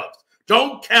the playoffs.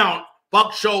 Don't count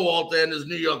Buck Showalter and his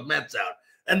New York Mets out.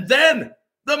 And then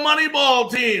the Moneyball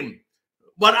team.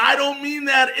 But I don't mean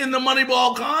that in the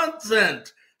Moneyball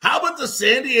content. How about the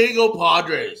San Diego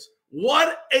Padres?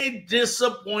 What a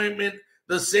disappointment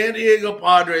the San Diego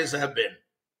Padres have been.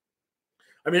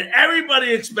 I mean,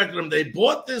 everybody expected them. They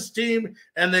bought this team,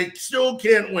 and they still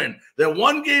can't win. They're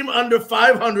one game under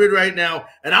 500 right now.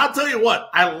 And I'll tell you what,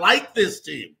 I like this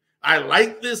team. I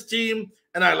like this team,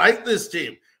 and I like this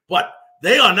team. But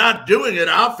they are not doing it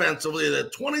offensively. They're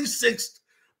 26th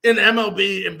in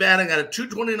MLB in batting at a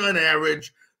 .229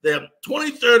 average. They're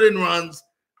 23rd in runs.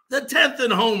 They're 10th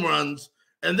in home runs.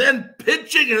 And then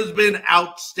pitching has been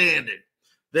outstanding.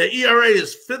 Their ERA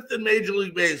is 5th in Major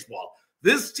League Baseball.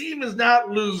 This team is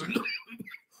not losing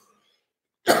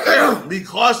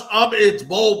because of its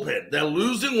bullpen. They're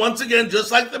losing once again,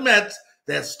 just like the Mets.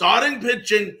 They're starting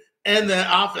pitching and their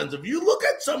offense. If you look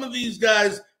at some of these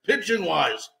guys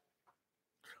pitching-wise,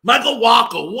 Michael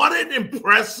Walker, what an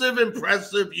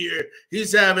impressive year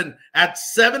he's having at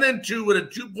 7-2 with a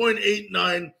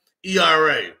 2.89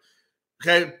 ERA.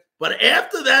 Okay, but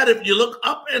after that, if you look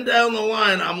up and down the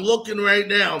line, I'm looking right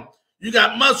now, you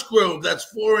got Musgrove,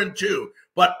 that's 4-2.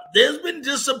 But there's been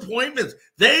disappointments.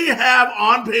 They have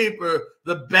on paper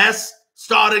the best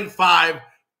starting five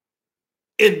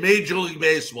in Major League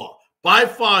Baseball. By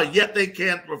far, yet they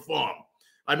can't perform.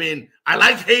 I mean, I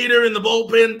like Hader in the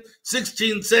bullpen,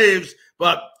 16 saves,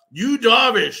 but Yu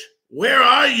Darvish, where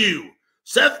are you?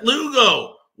 Seth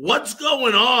Lugo, what's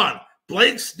going on?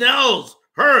 Blake Snell's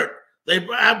hurt. They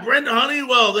have Brent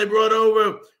Honeywell they brought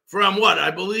over from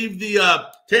I believe the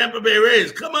Tampa Bay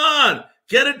Rays. Come on,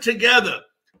 get it together.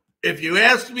 If you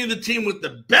ask me the team with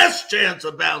the best chance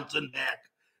of bouncing back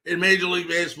in Major League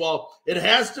Baseball, it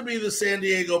has to be the San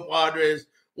Diego Padres.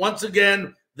 Once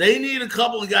again, they need a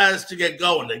couple of guys to get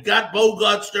going. They got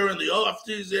Bogarts during the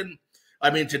offseason.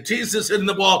 Tatis is hitting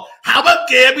the ball. How about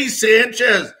Gabby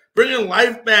Sanchez bringing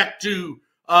life back to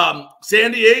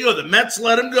San Diego? The Mets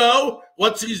let him go.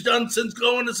 What's he's done since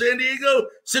going to San Diego?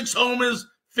 6 homers,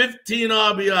 15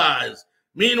 RBIs.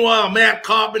 Meanwhile, Matt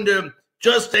Carpenter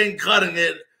just ain't cutting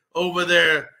it over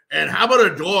there. And how about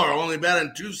Adore, only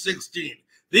batting .216?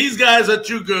 These guys are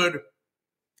too good.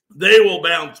 They will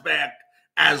bounce back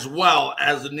as well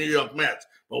as the New York Mets.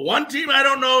 But one team I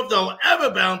don't know if they'll ever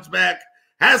bounce back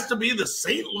has to be the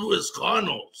St. Louis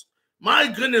Cardinals. My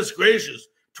goodness gracious,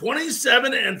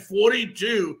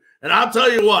 27-42. And I'll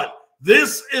tell you what,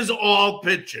 this is all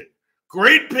pitching.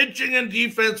 Great pitching and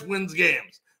defense wins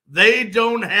games. They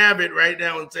don't have it right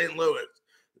now in St. Louis.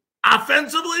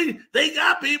 Offensively, they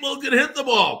got people who can hit the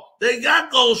ball. They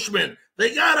got Goldschmidt.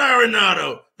 They got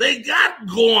Arenado. They got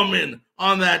Gorman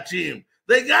on that team.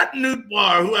 They got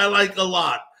Nootbaar, who I like a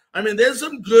lot. There's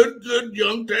some good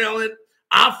young talent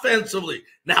offensively.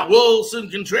 Now,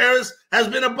 Wilson Contreras has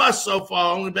been a bust so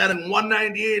far, only batting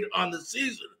 .198 on the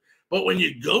season. But when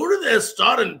you go to their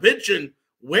starting pitching,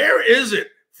 where is it?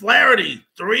 Flaherty,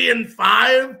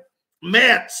 3-5.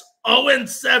 Matz,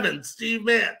 0-7. Steve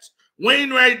Matz.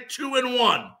 Wainwright,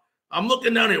 2-1. I'm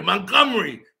looking down here.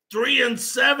 Montgomery,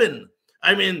 3-7.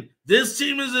 This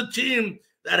team is a team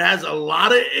that has a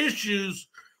lot of issues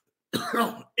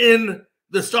in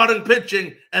the starting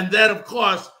pitching. And then, of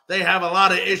course, they have a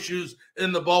lot of issues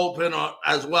in the bullpen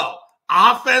as well.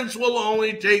 Offense will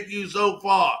only take you so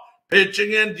far.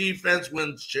 Pitching and defense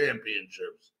wins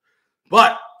championships.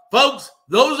 But, folks,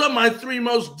 those are my 3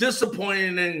 most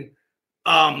disappointing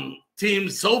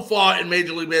teams so far in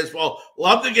Major League Baseball.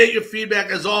 Love to get your feedback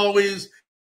as always.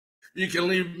 You can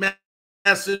leave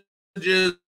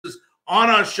messages on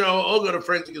our show or go to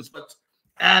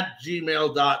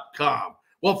franksandsports@gmail.com.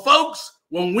 Well, folks,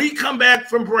 when we come back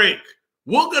from break,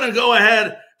 we're going to go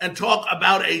ahead and talk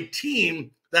about a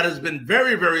team that has been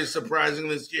very, very surprising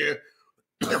this year.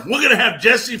 We're going to have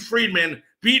Jesse Friedman,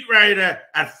 beat writer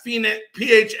at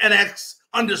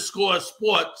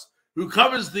PHNX_sports, who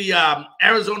covers the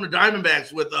Arizona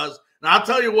Diamondbacks with us. And I'll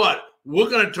tell you what, we're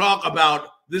going to talk about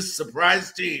this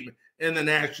surprise team in the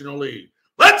National League.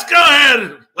 Let's go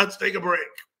ahead. Let's take a break.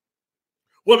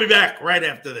 We'll be back right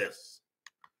after this.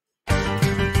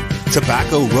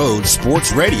 Tobacco Road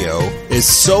Sports Radio is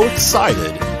so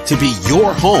excited to be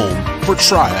your home for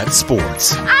Triad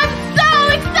Sports. I'm so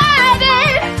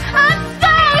excited! I'm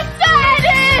so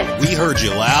excited! We heard you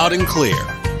loud and clear.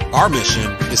 Our mission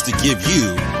is to give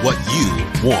you what you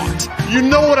want. You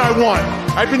know what I want.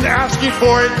 I've been asking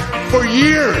for it for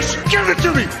years. Give it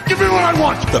to me. Give me what I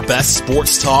want. The best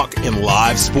sports talk and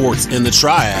live sports in the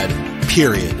Triad,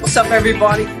 period. What's up,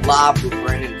 everybody? Live with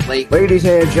Brandon Blake. Ladies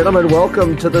and gentlemen,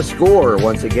 welcome to The Score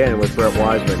once again with Brett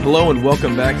Wiseman. Hello and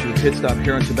welcome back to the Pit Stop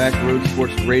here on Tobacco Road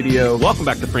Sports Radio. Welcome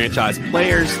back to Franchise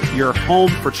Players, your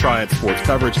home for Triad Sports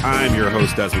coverage. I'm your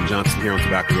host, Desmond Johnson, here on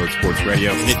Tobacco Road Sports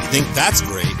Radio. And if you think that's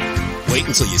great, wait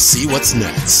until you see what's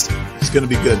next. It's going to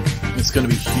be good. It's going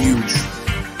to be huge.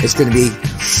 It's going to be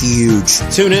huge.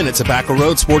 Tune in at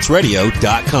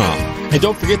TobaccoRoadSportsRadio.com. And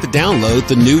don't forget to download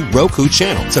the new Roku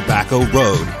channel, Tobacco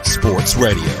Road Sports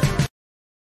Radio.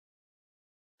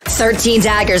 13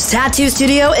 Daggers Tattoo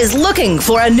Studio is looking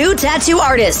for a new tattoo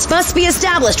artist. Must be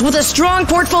established with a strong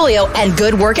portfolio and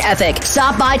good work ethic.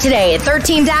 Stop by today at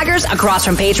 13 Daggers across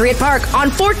from Patriot Park on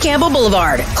Fort Campbell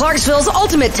Boulevard. Clarksville's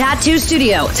ultimate tattoo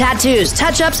studio. Tattoos,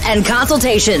 touch-ups, and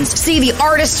consultations. See the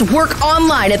artist's work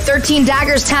online at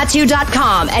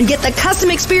 13daggerstattoo.com and get the custom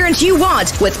experience you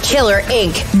want with killer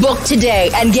ink. Book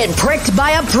today and get pricked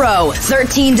by a pro.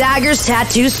 13 Daggers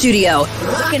Tattoo Studio.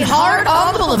 Working hard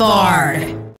on the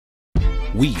boulevard.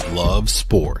 We love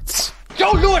sports.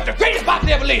 Joe Louis, the greatest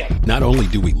boxer ever lived. Not only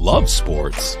do we love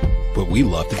sports, but we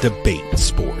love to debate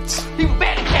sports. He was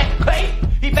bad in Captain Clay.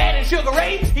 He bad in Sugar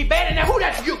Ray. He bad in that. Who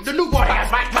that's you? The new boy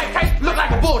has Mike Tyson. Look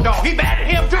like a bulldog. He bad in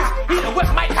him too. He done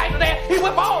whipped Mike Tyson there. He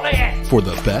whipped all their ass. For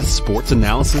the best sports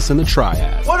analysis in the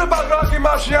Triad. What about Rocky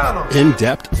Marciano?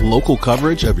 In-depth local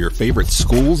coverage of your favorite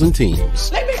schools and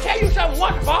teams. Let me tell you something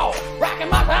wonderful. Rocky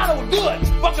Marciano was good.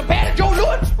 But compared to Joe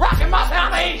Louis, Rocky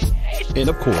Marciano ain't. And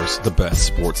of course, the best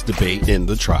sports debate in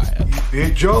the Triad.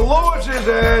 Beat Joe Louis's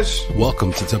ass.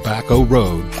 Welcome to Tobacco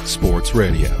Road Sports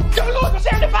Radio. Joe Louis was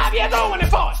 75 years old when he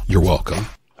fought. You're welcome.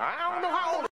 I don't know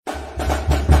how old.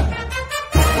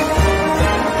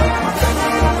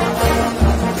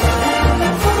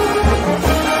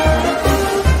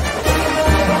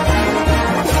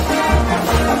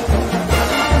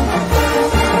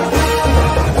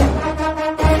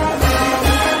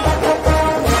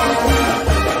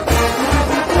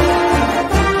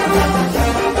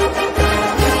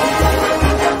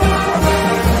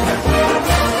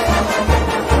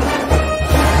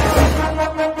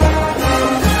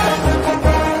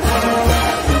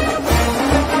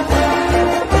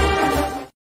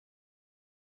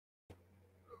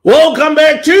 Welcome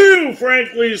back to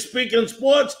Frankly Speaking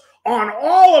Sports on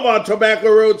all of our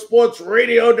Tobacco Road Sports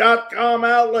Radio.com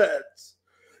outlets.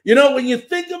 You know, when you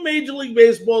think of Major League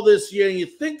Baseball this year and you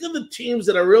think of the teams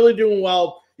that are really doing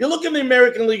well, you look in the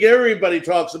American League, everybody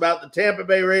talks about the Tampa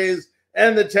Bay Rays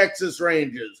and the Texas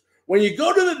Rangers. When you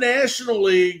go to the National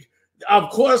League,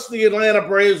 of course, the Atlanta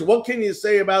Braves, what can you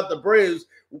say about the Braves?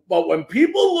 But when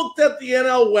people looked at the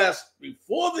NL West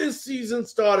before this season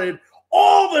started,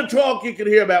 all the talk you could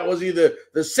hear about was either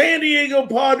the San Diego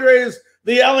Padres,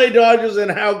 the LA Dodgers,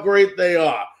 and how great they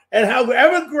are. And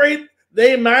however great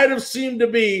they might have seemed to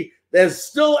be, there's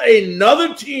still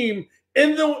another team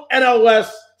in the NL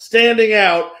West standing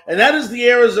out, and that is the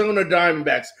Arizona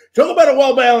Diamondbacks. Talk about a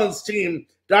well-balanced team.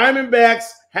 Diamondbacks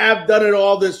have done it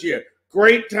all this year.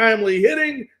 Great timely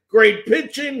hitting, great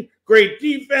pitching, great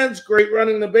defense, great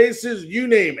running the bases, you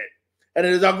name it. And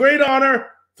it is our great honor,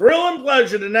 thrill, and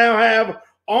pleasure to now have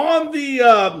on the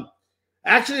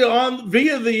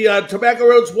via the Tobacco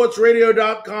Road Sports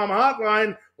Radio.com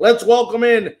hotline. Let's welcome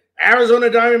in Arizona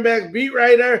Diamondbacks beat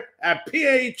writer at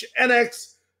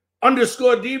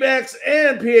PHNX_D-backs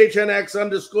and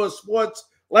PHNX_sports.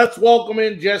 Let's welcome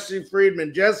in Jesse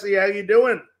Friedman. Jesse, how you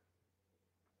doing?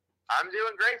 I'm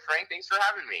doing great, Frank. Thanks for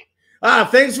having me.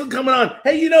 Thanks for coming on.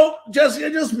 Hey, you know, Jesse, I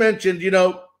just mentioned,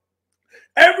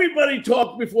 everybody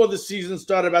talked before the season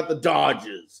started about the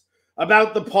Dodgers,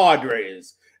 about the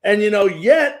Padres. And,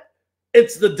 yet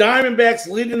it's the Diamondbacks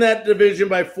leading that division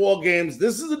by 4 games.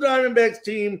 This is the Diamondbacks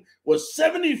team, was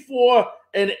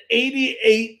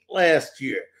 74-88 last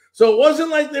year. So it wasn't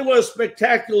like they were a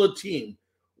spectacular team.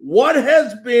 What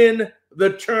has been the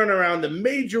turnaround, the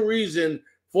major reason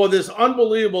for this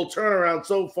unbelievable turnaround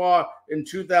so far in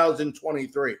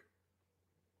 2023?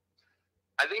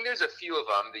 I think there's a few of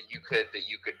them that you could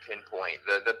pinpoint.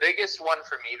 The biggest one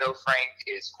for me, though, Frank,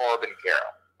 is Corbin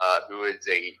Carroll, who is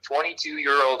a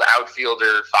 22-year-old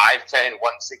outfielder, 5'10",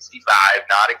 165,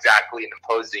 not exactly an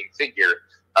imposing figure.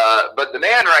 But the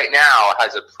man right now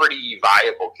has a pretty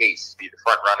viable case to be the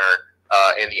front runner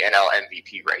in the NL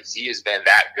MVP race. He has been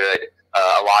that good.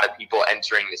 A lot of people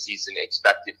entering the season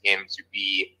expected him to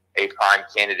be a prime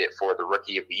candidate for the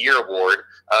Rookie of the Year award,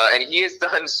 and he has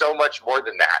done so much more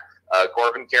than that.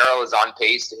 Corbin Carroll is on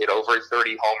pace to hit over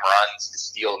 30 home runs, to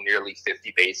steal nearly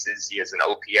 50 bases. He has an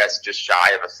OPS just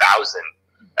shy of 1,000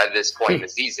 at this point in the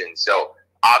season. So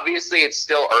obviously it's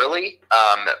still early,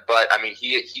 but I mean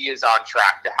he is on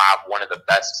track to have one of the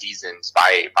best seasons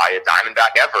by a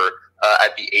Diamondback ever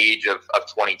at the age of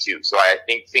 22. So I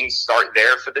think things start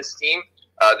there for this team.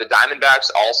 The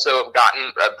Diamondbacks also have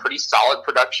gotten a pretty solid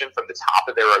production from the top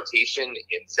of their rotation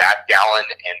in Zach Gallen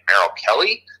and Merrill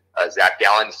Kelly. Zach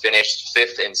Gallen finished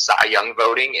 5th in Cy Young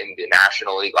voting in the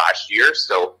National League last year.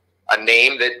 So a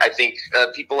name that I think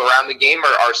people around the game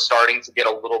are starting to get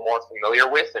a little more familiar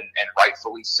with, and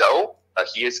rightfully so.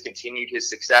 He has continued his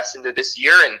success into this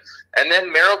year. And then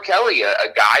Merrill Kelly,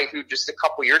 a guy who just a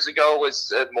couple years ago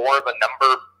was more of a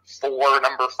number 4,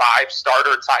 number 5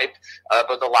 starter type.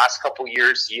 But the last couple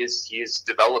years, he has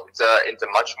developed into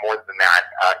much more than that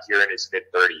here in his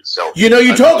mid-30s. So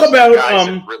you talk about guys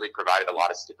have really provided a lot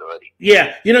of stability.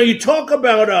 Yeah, you talk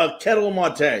about Ketel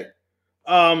Marte.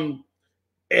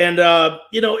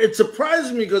 It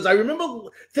surprised me because I remember, I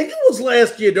think it was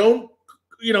last year,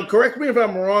 correct me if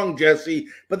I'm wrong, Jesse,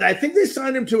 but I think they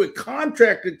signed him to a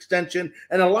contract extension,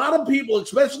 and a lot of people,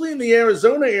 especially in the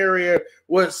Arizona area,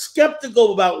 were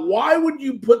skeptical about why would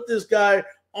you put this guy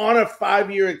on a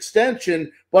 5-year extension,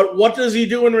 but what does he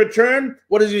do in return?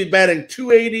 What is he batting?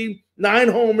 280, 9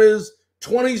 homers,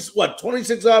 26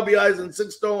 RBIs and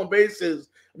 6 stolen bases.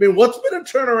 I mean, what's been a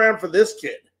turnaround for this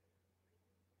kid?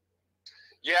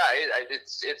 Yeah,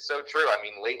 it's so true. I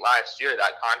mean, late last year,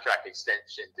 that contract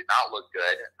extension did not look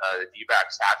good. The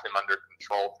D-backs have him under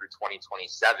control through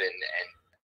 2027, and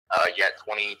yet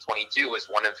 2022 was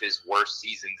one of his worst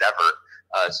seasons ever.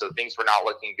 So things were not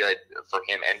looking good for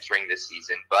him entering this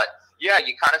season. But yeah,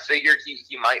 you kind of figured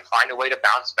he might find a way to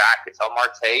bounce back. Ketel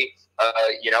Marte,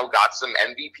 got some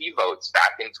MVP votes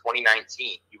back in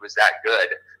 2019. He was that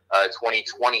good.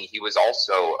 2020, he was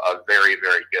also very,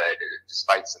 very good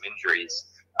despite some injuries.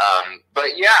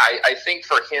 But yeah, I think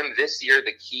for him this year,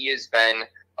 the key has been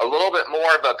a little bit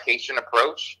more of a patient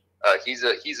approach. He's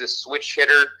a switch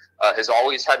hitter, has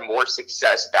always had more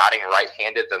success batting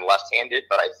right-handed than left-handed,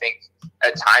 but I think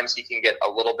at times he can get a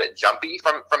little bit jumpy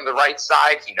from the right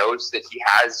side. He knows that he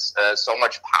has so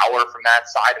much power from that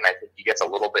side, and I think he gets a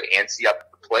little bit antsy up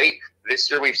at the plate. This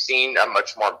year we've seen a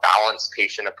much more balanced,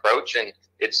 patient approach, and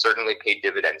it's certainly paid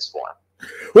dividends for him.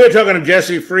 We're talking to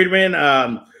Jesse Friedman.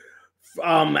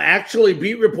 actually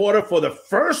beat reporter for the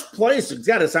first place. It's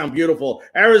got to sound beautiful.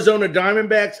 Arizona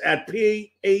Diamondbacks at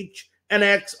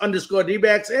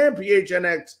PHNX_D-backs and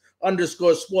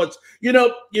PHNX_sports. You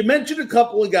know, you mentioned a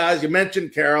couple of guys. You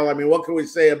mentioned Carroll. I mean, what can we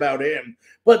say about him?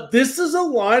 But this is a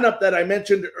lineup that I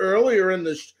mentioned earlier in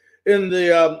the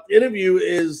interview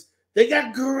is they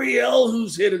got Gurriel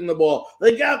who's hitting the ball.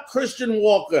 They got Christian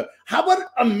Walker. How about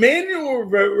Emmanuel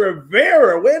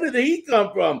Rivera? Where did he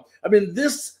come from? I mean,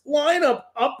 this lineup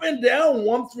up and down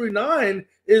 1 through 9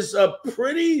 is a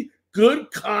pretty good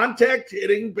contact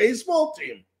hitting baseball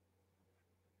team.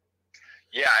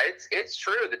 Yeah, it's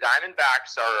true. The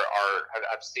Diamondbacks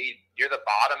have stayed near the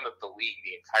bottom of the league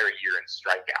the entire year in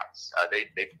strikeouts.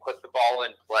 They put the ball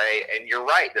in play, and you're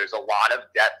right. There's a lot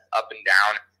of depth up and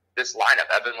down this lineup.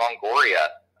 Evan Longoria,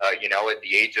 at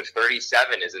the age of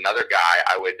 37, is another guy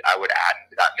I would add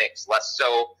into that mix. Less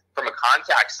so from a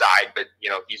contact side, but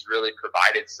he's really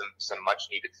provided some much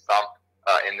needed thump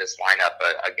in this lineup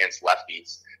against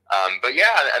lefties. But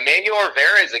yeah, Emmanuel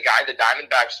Rivera is a guy the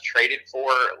Diamondbacks traded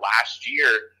for last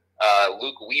year.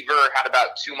 Luke Weaver had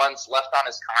about 2 months left on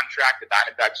his contract. The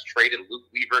Diamondbacks traded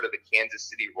Luke Weaver to the Kansas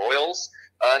City Royals,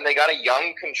 and they got a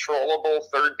young, controllable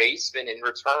third baseman in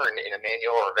return in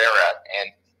Emmanuel Rivera.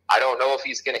 And I don't know if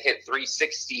he's going to hit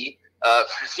 360 for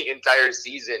the entire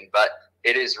season, but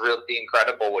it is really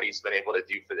incredible what he's been able to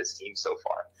do for this team so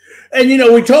far. And,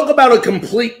 we talk about a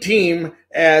complete team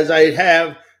as I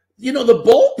have. The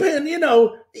bullpen,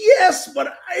 yes,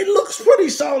 but it looks pretty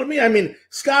solid to me. I mean,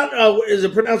 Scott, is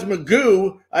it pronounced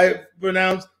Magoo? I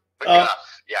pronounced. Yes.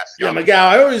 Yeah, McGow.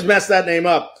 I always mess that name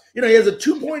up. He has a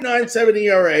 2.97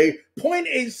 ERA,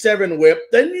 0.87 whip.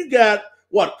 Then you got,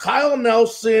 Kyle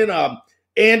Nelson,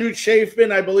 Andrew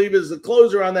Chafin, I believe, is the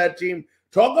closer on that team.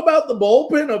 Talk about the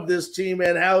bullpen of this team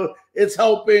and how it's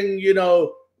helping,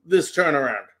 this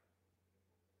turnaround.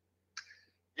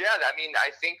 Yeah, I mean,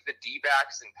 I think the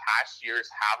D-backs in past years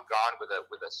have gone with a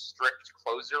strict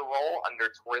closer role under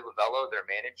Torey Lovullo, their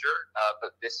manager.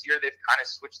 But this year they've kind of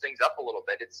switched things up a little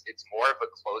bit. It's more of a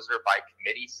closer by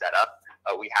committee setup.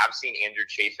 We have seen Andrew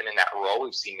Chafin in that role.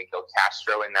 We've seen Miguel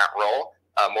Castro in that role.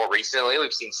 More recently,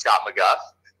 we've seen Scott McGuff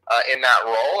in that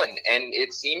role, and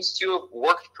it seems to have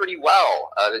worked pretty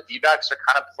well. The D-backs are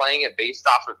kind of playing it based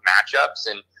off of matchups,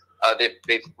 and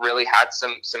they've really had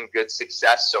some good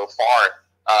success so far.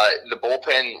 The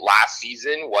bullpen last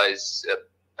season was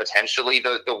potentially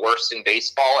the worst in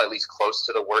baseball, at least close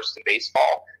to the worst in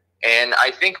baseball. And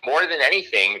I think more than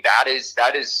anything, that is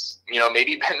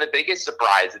maybe been the biggest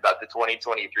surprise about the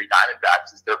 2023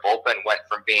 Diamondbacks is their bullpen went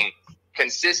from being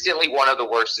consistently one of the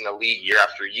worst in the league year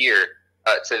after year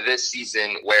to this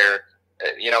season where,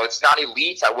 it's not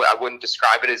elite. I wouldn't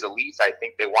describe it as elite. I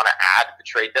think they want to add the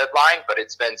trade deadline, but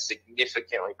it's been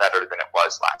significantly better than it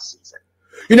was last season.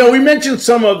 We mentioned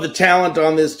some of the talent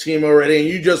on this team already, and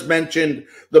you just mentioned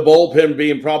the bullpen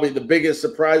being probably the biggest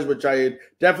surprise, which I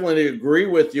definitely agree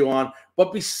with you on.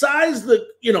 But besides the,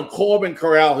 Corbin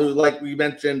Carroll, who, like we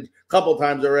mentioned a couple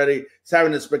times already, is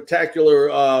having a spectacular,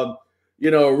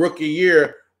 rookie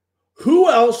year, who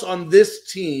else on this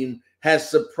team has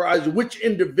surprised you? Which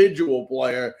individual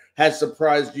player has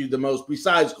surprised you the most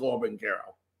besides Corbin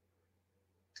Carroll?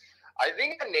 I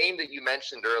think the name that you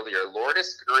mentioned earlier,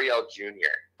 Lourdes Gurriel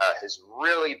Jr., has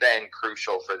really been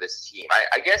crucial for this team.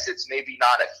 I guess it's maybe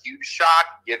not a huge shock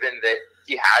given that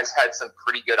he has had some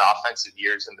pretty good offensive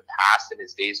years in the past in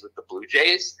his days with the Blue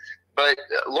Jays. But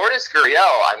Lourdes Gurriel,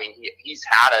 I mean, he's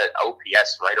had an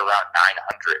OPS right around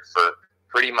 900 for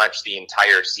pretty much the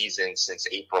entire season since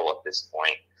April at this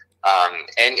point.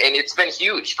 And it's been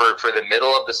huge for the middle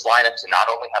of this lineup to not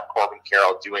only have Corbin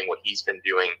Carroll doing what he's been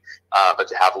doing, but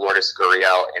to have Lourdes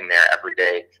Gurriel in there every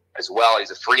day as well.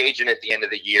 He's a free agent at the end of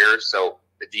the year, so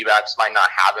the D-backs might not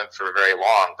have him for very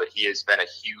long, but he has been a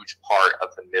huge part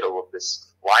of the middle of this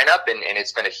lineup, and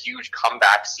it's been a huge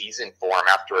comeback season for him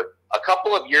after a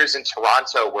couple of years in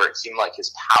Toronto where it seemed like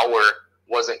his power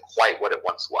wasn't quite what it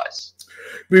once was.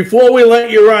 Before we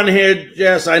let you run here,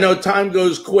 Jess, I know time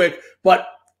goes quick, but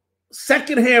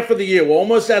second half of the year, we're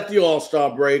almost at the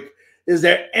All-Star break. Is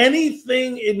there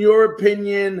anything, in your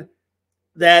opinion,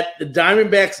 that the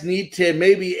Diamondbacks need to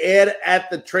maybe add at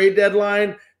the trade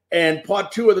deadline? And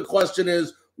part two of the question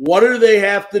is, what do they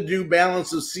have to do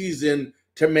balance of season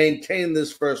to maintain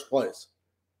this first place?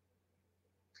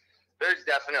 There's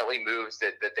definitely moves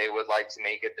that they would like to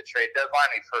make at the trade deadline.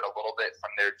 We've heard a little bit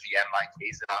from their GM, Mike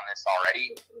Hazen, on this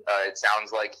already. It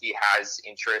sounds like he has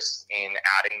interest in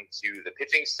adding to the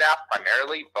pitching staff,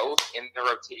 primarily, both in the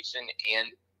rotation and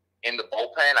in the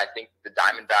bullpen. I think the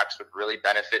Diamondbacks would really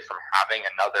benefit from having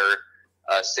another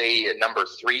say a number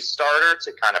 3 starter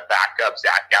to kind of back up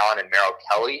Zach Gallen and Merrill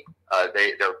Kelly.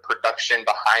 Their production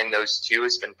behind those two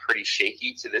has been pretty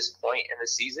shaky to this point in the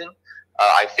season.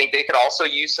 I think they could also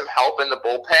use some help in the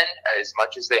bullpen. As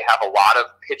much as they have a lot of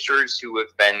pitchers who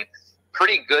have been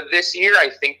pretty good this year, I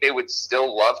think they would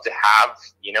still love to have,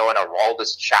 an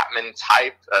Aroldis Chapman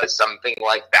type, something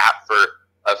like that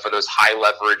for those high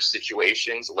leverage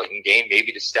situations late in game,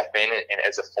 maybe to step in and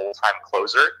as a full-time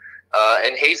closer.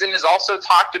 And Hazen has also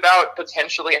talked about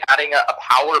potentially adding a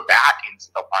power bat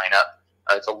into the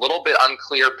lineup. It's a little bit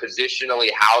unclear positionally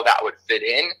how that would fit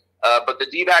in. But the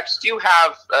D-backs do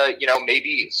have,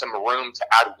 maybe some room to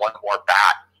add one more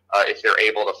bat if they're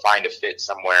able to find a fit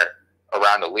somewhere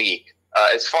around the league.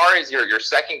 As far as your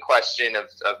second question of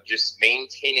just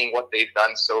maintaining what they've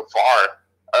done so far,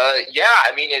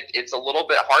 it's a little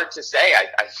bit hard to say.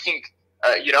 I think,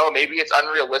 maybe it's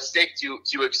unrealistic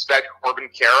to expect Corbin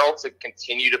Carroll to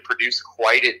continue to produce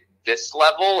quite at this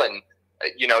level. And,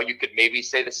 you could maybe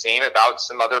say the same about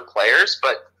some other players,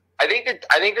 but I think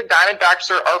the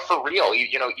Diamondbacks are for real.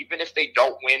 Even if they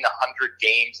don't win 100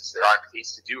 games as they're on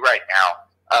pace to do right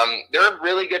now, they're in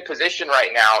really good position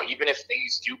right now, even if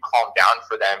things do calm down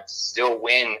for them, to still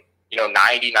win,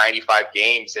 90, 95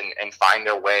 games and find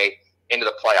their way into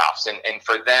the playoffs. And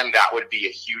for them, that would be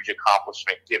a huge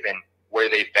accomplishment given where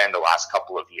they've been the last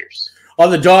couple of years. Are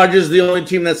the Dodgers the only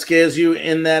team that scares you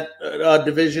in that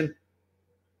division?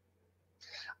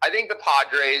 I think the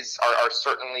Padres are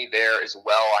certainly there as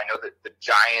well. I know that the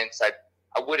Giants,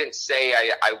 I wouldn't say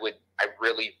I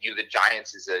really view the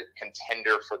Giants as a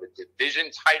contender for the division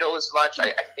title as much.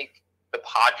 I think the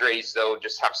Padres, though,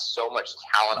 just have so much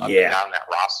talent up and down that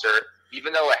roster.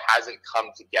 Even though it hasn't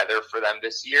come together for them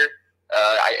this year,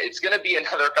 it's going to be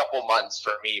another couple months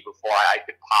for me before I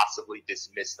could possibly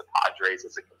dismiss the Padres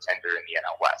as a contender in the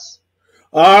NL West.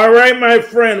 All right, my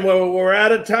friend. Well, we're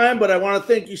out of time, but I want to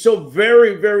thank you so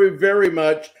very, very, very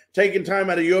much taking time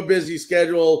out of your busy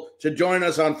schedule to join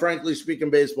us on Frankly Speaking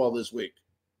Baseball this week.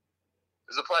 It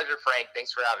was a pleasure, Frank.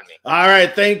 Thanks for having me. All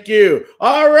right, thank you.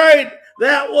 All right,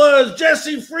 that was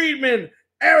Jesse Friedman,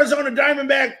 Arizona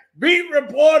Diamondback beat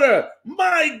reporter.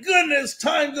 My goodness,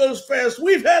 time goes fast.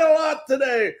 We've had a lot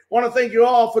today. Want to thank you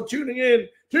all for tuning in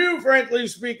to Frankly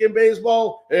Speaking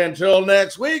Baseball. Until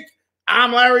next week,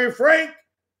 I'm Larry Frank.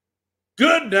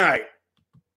 Good night.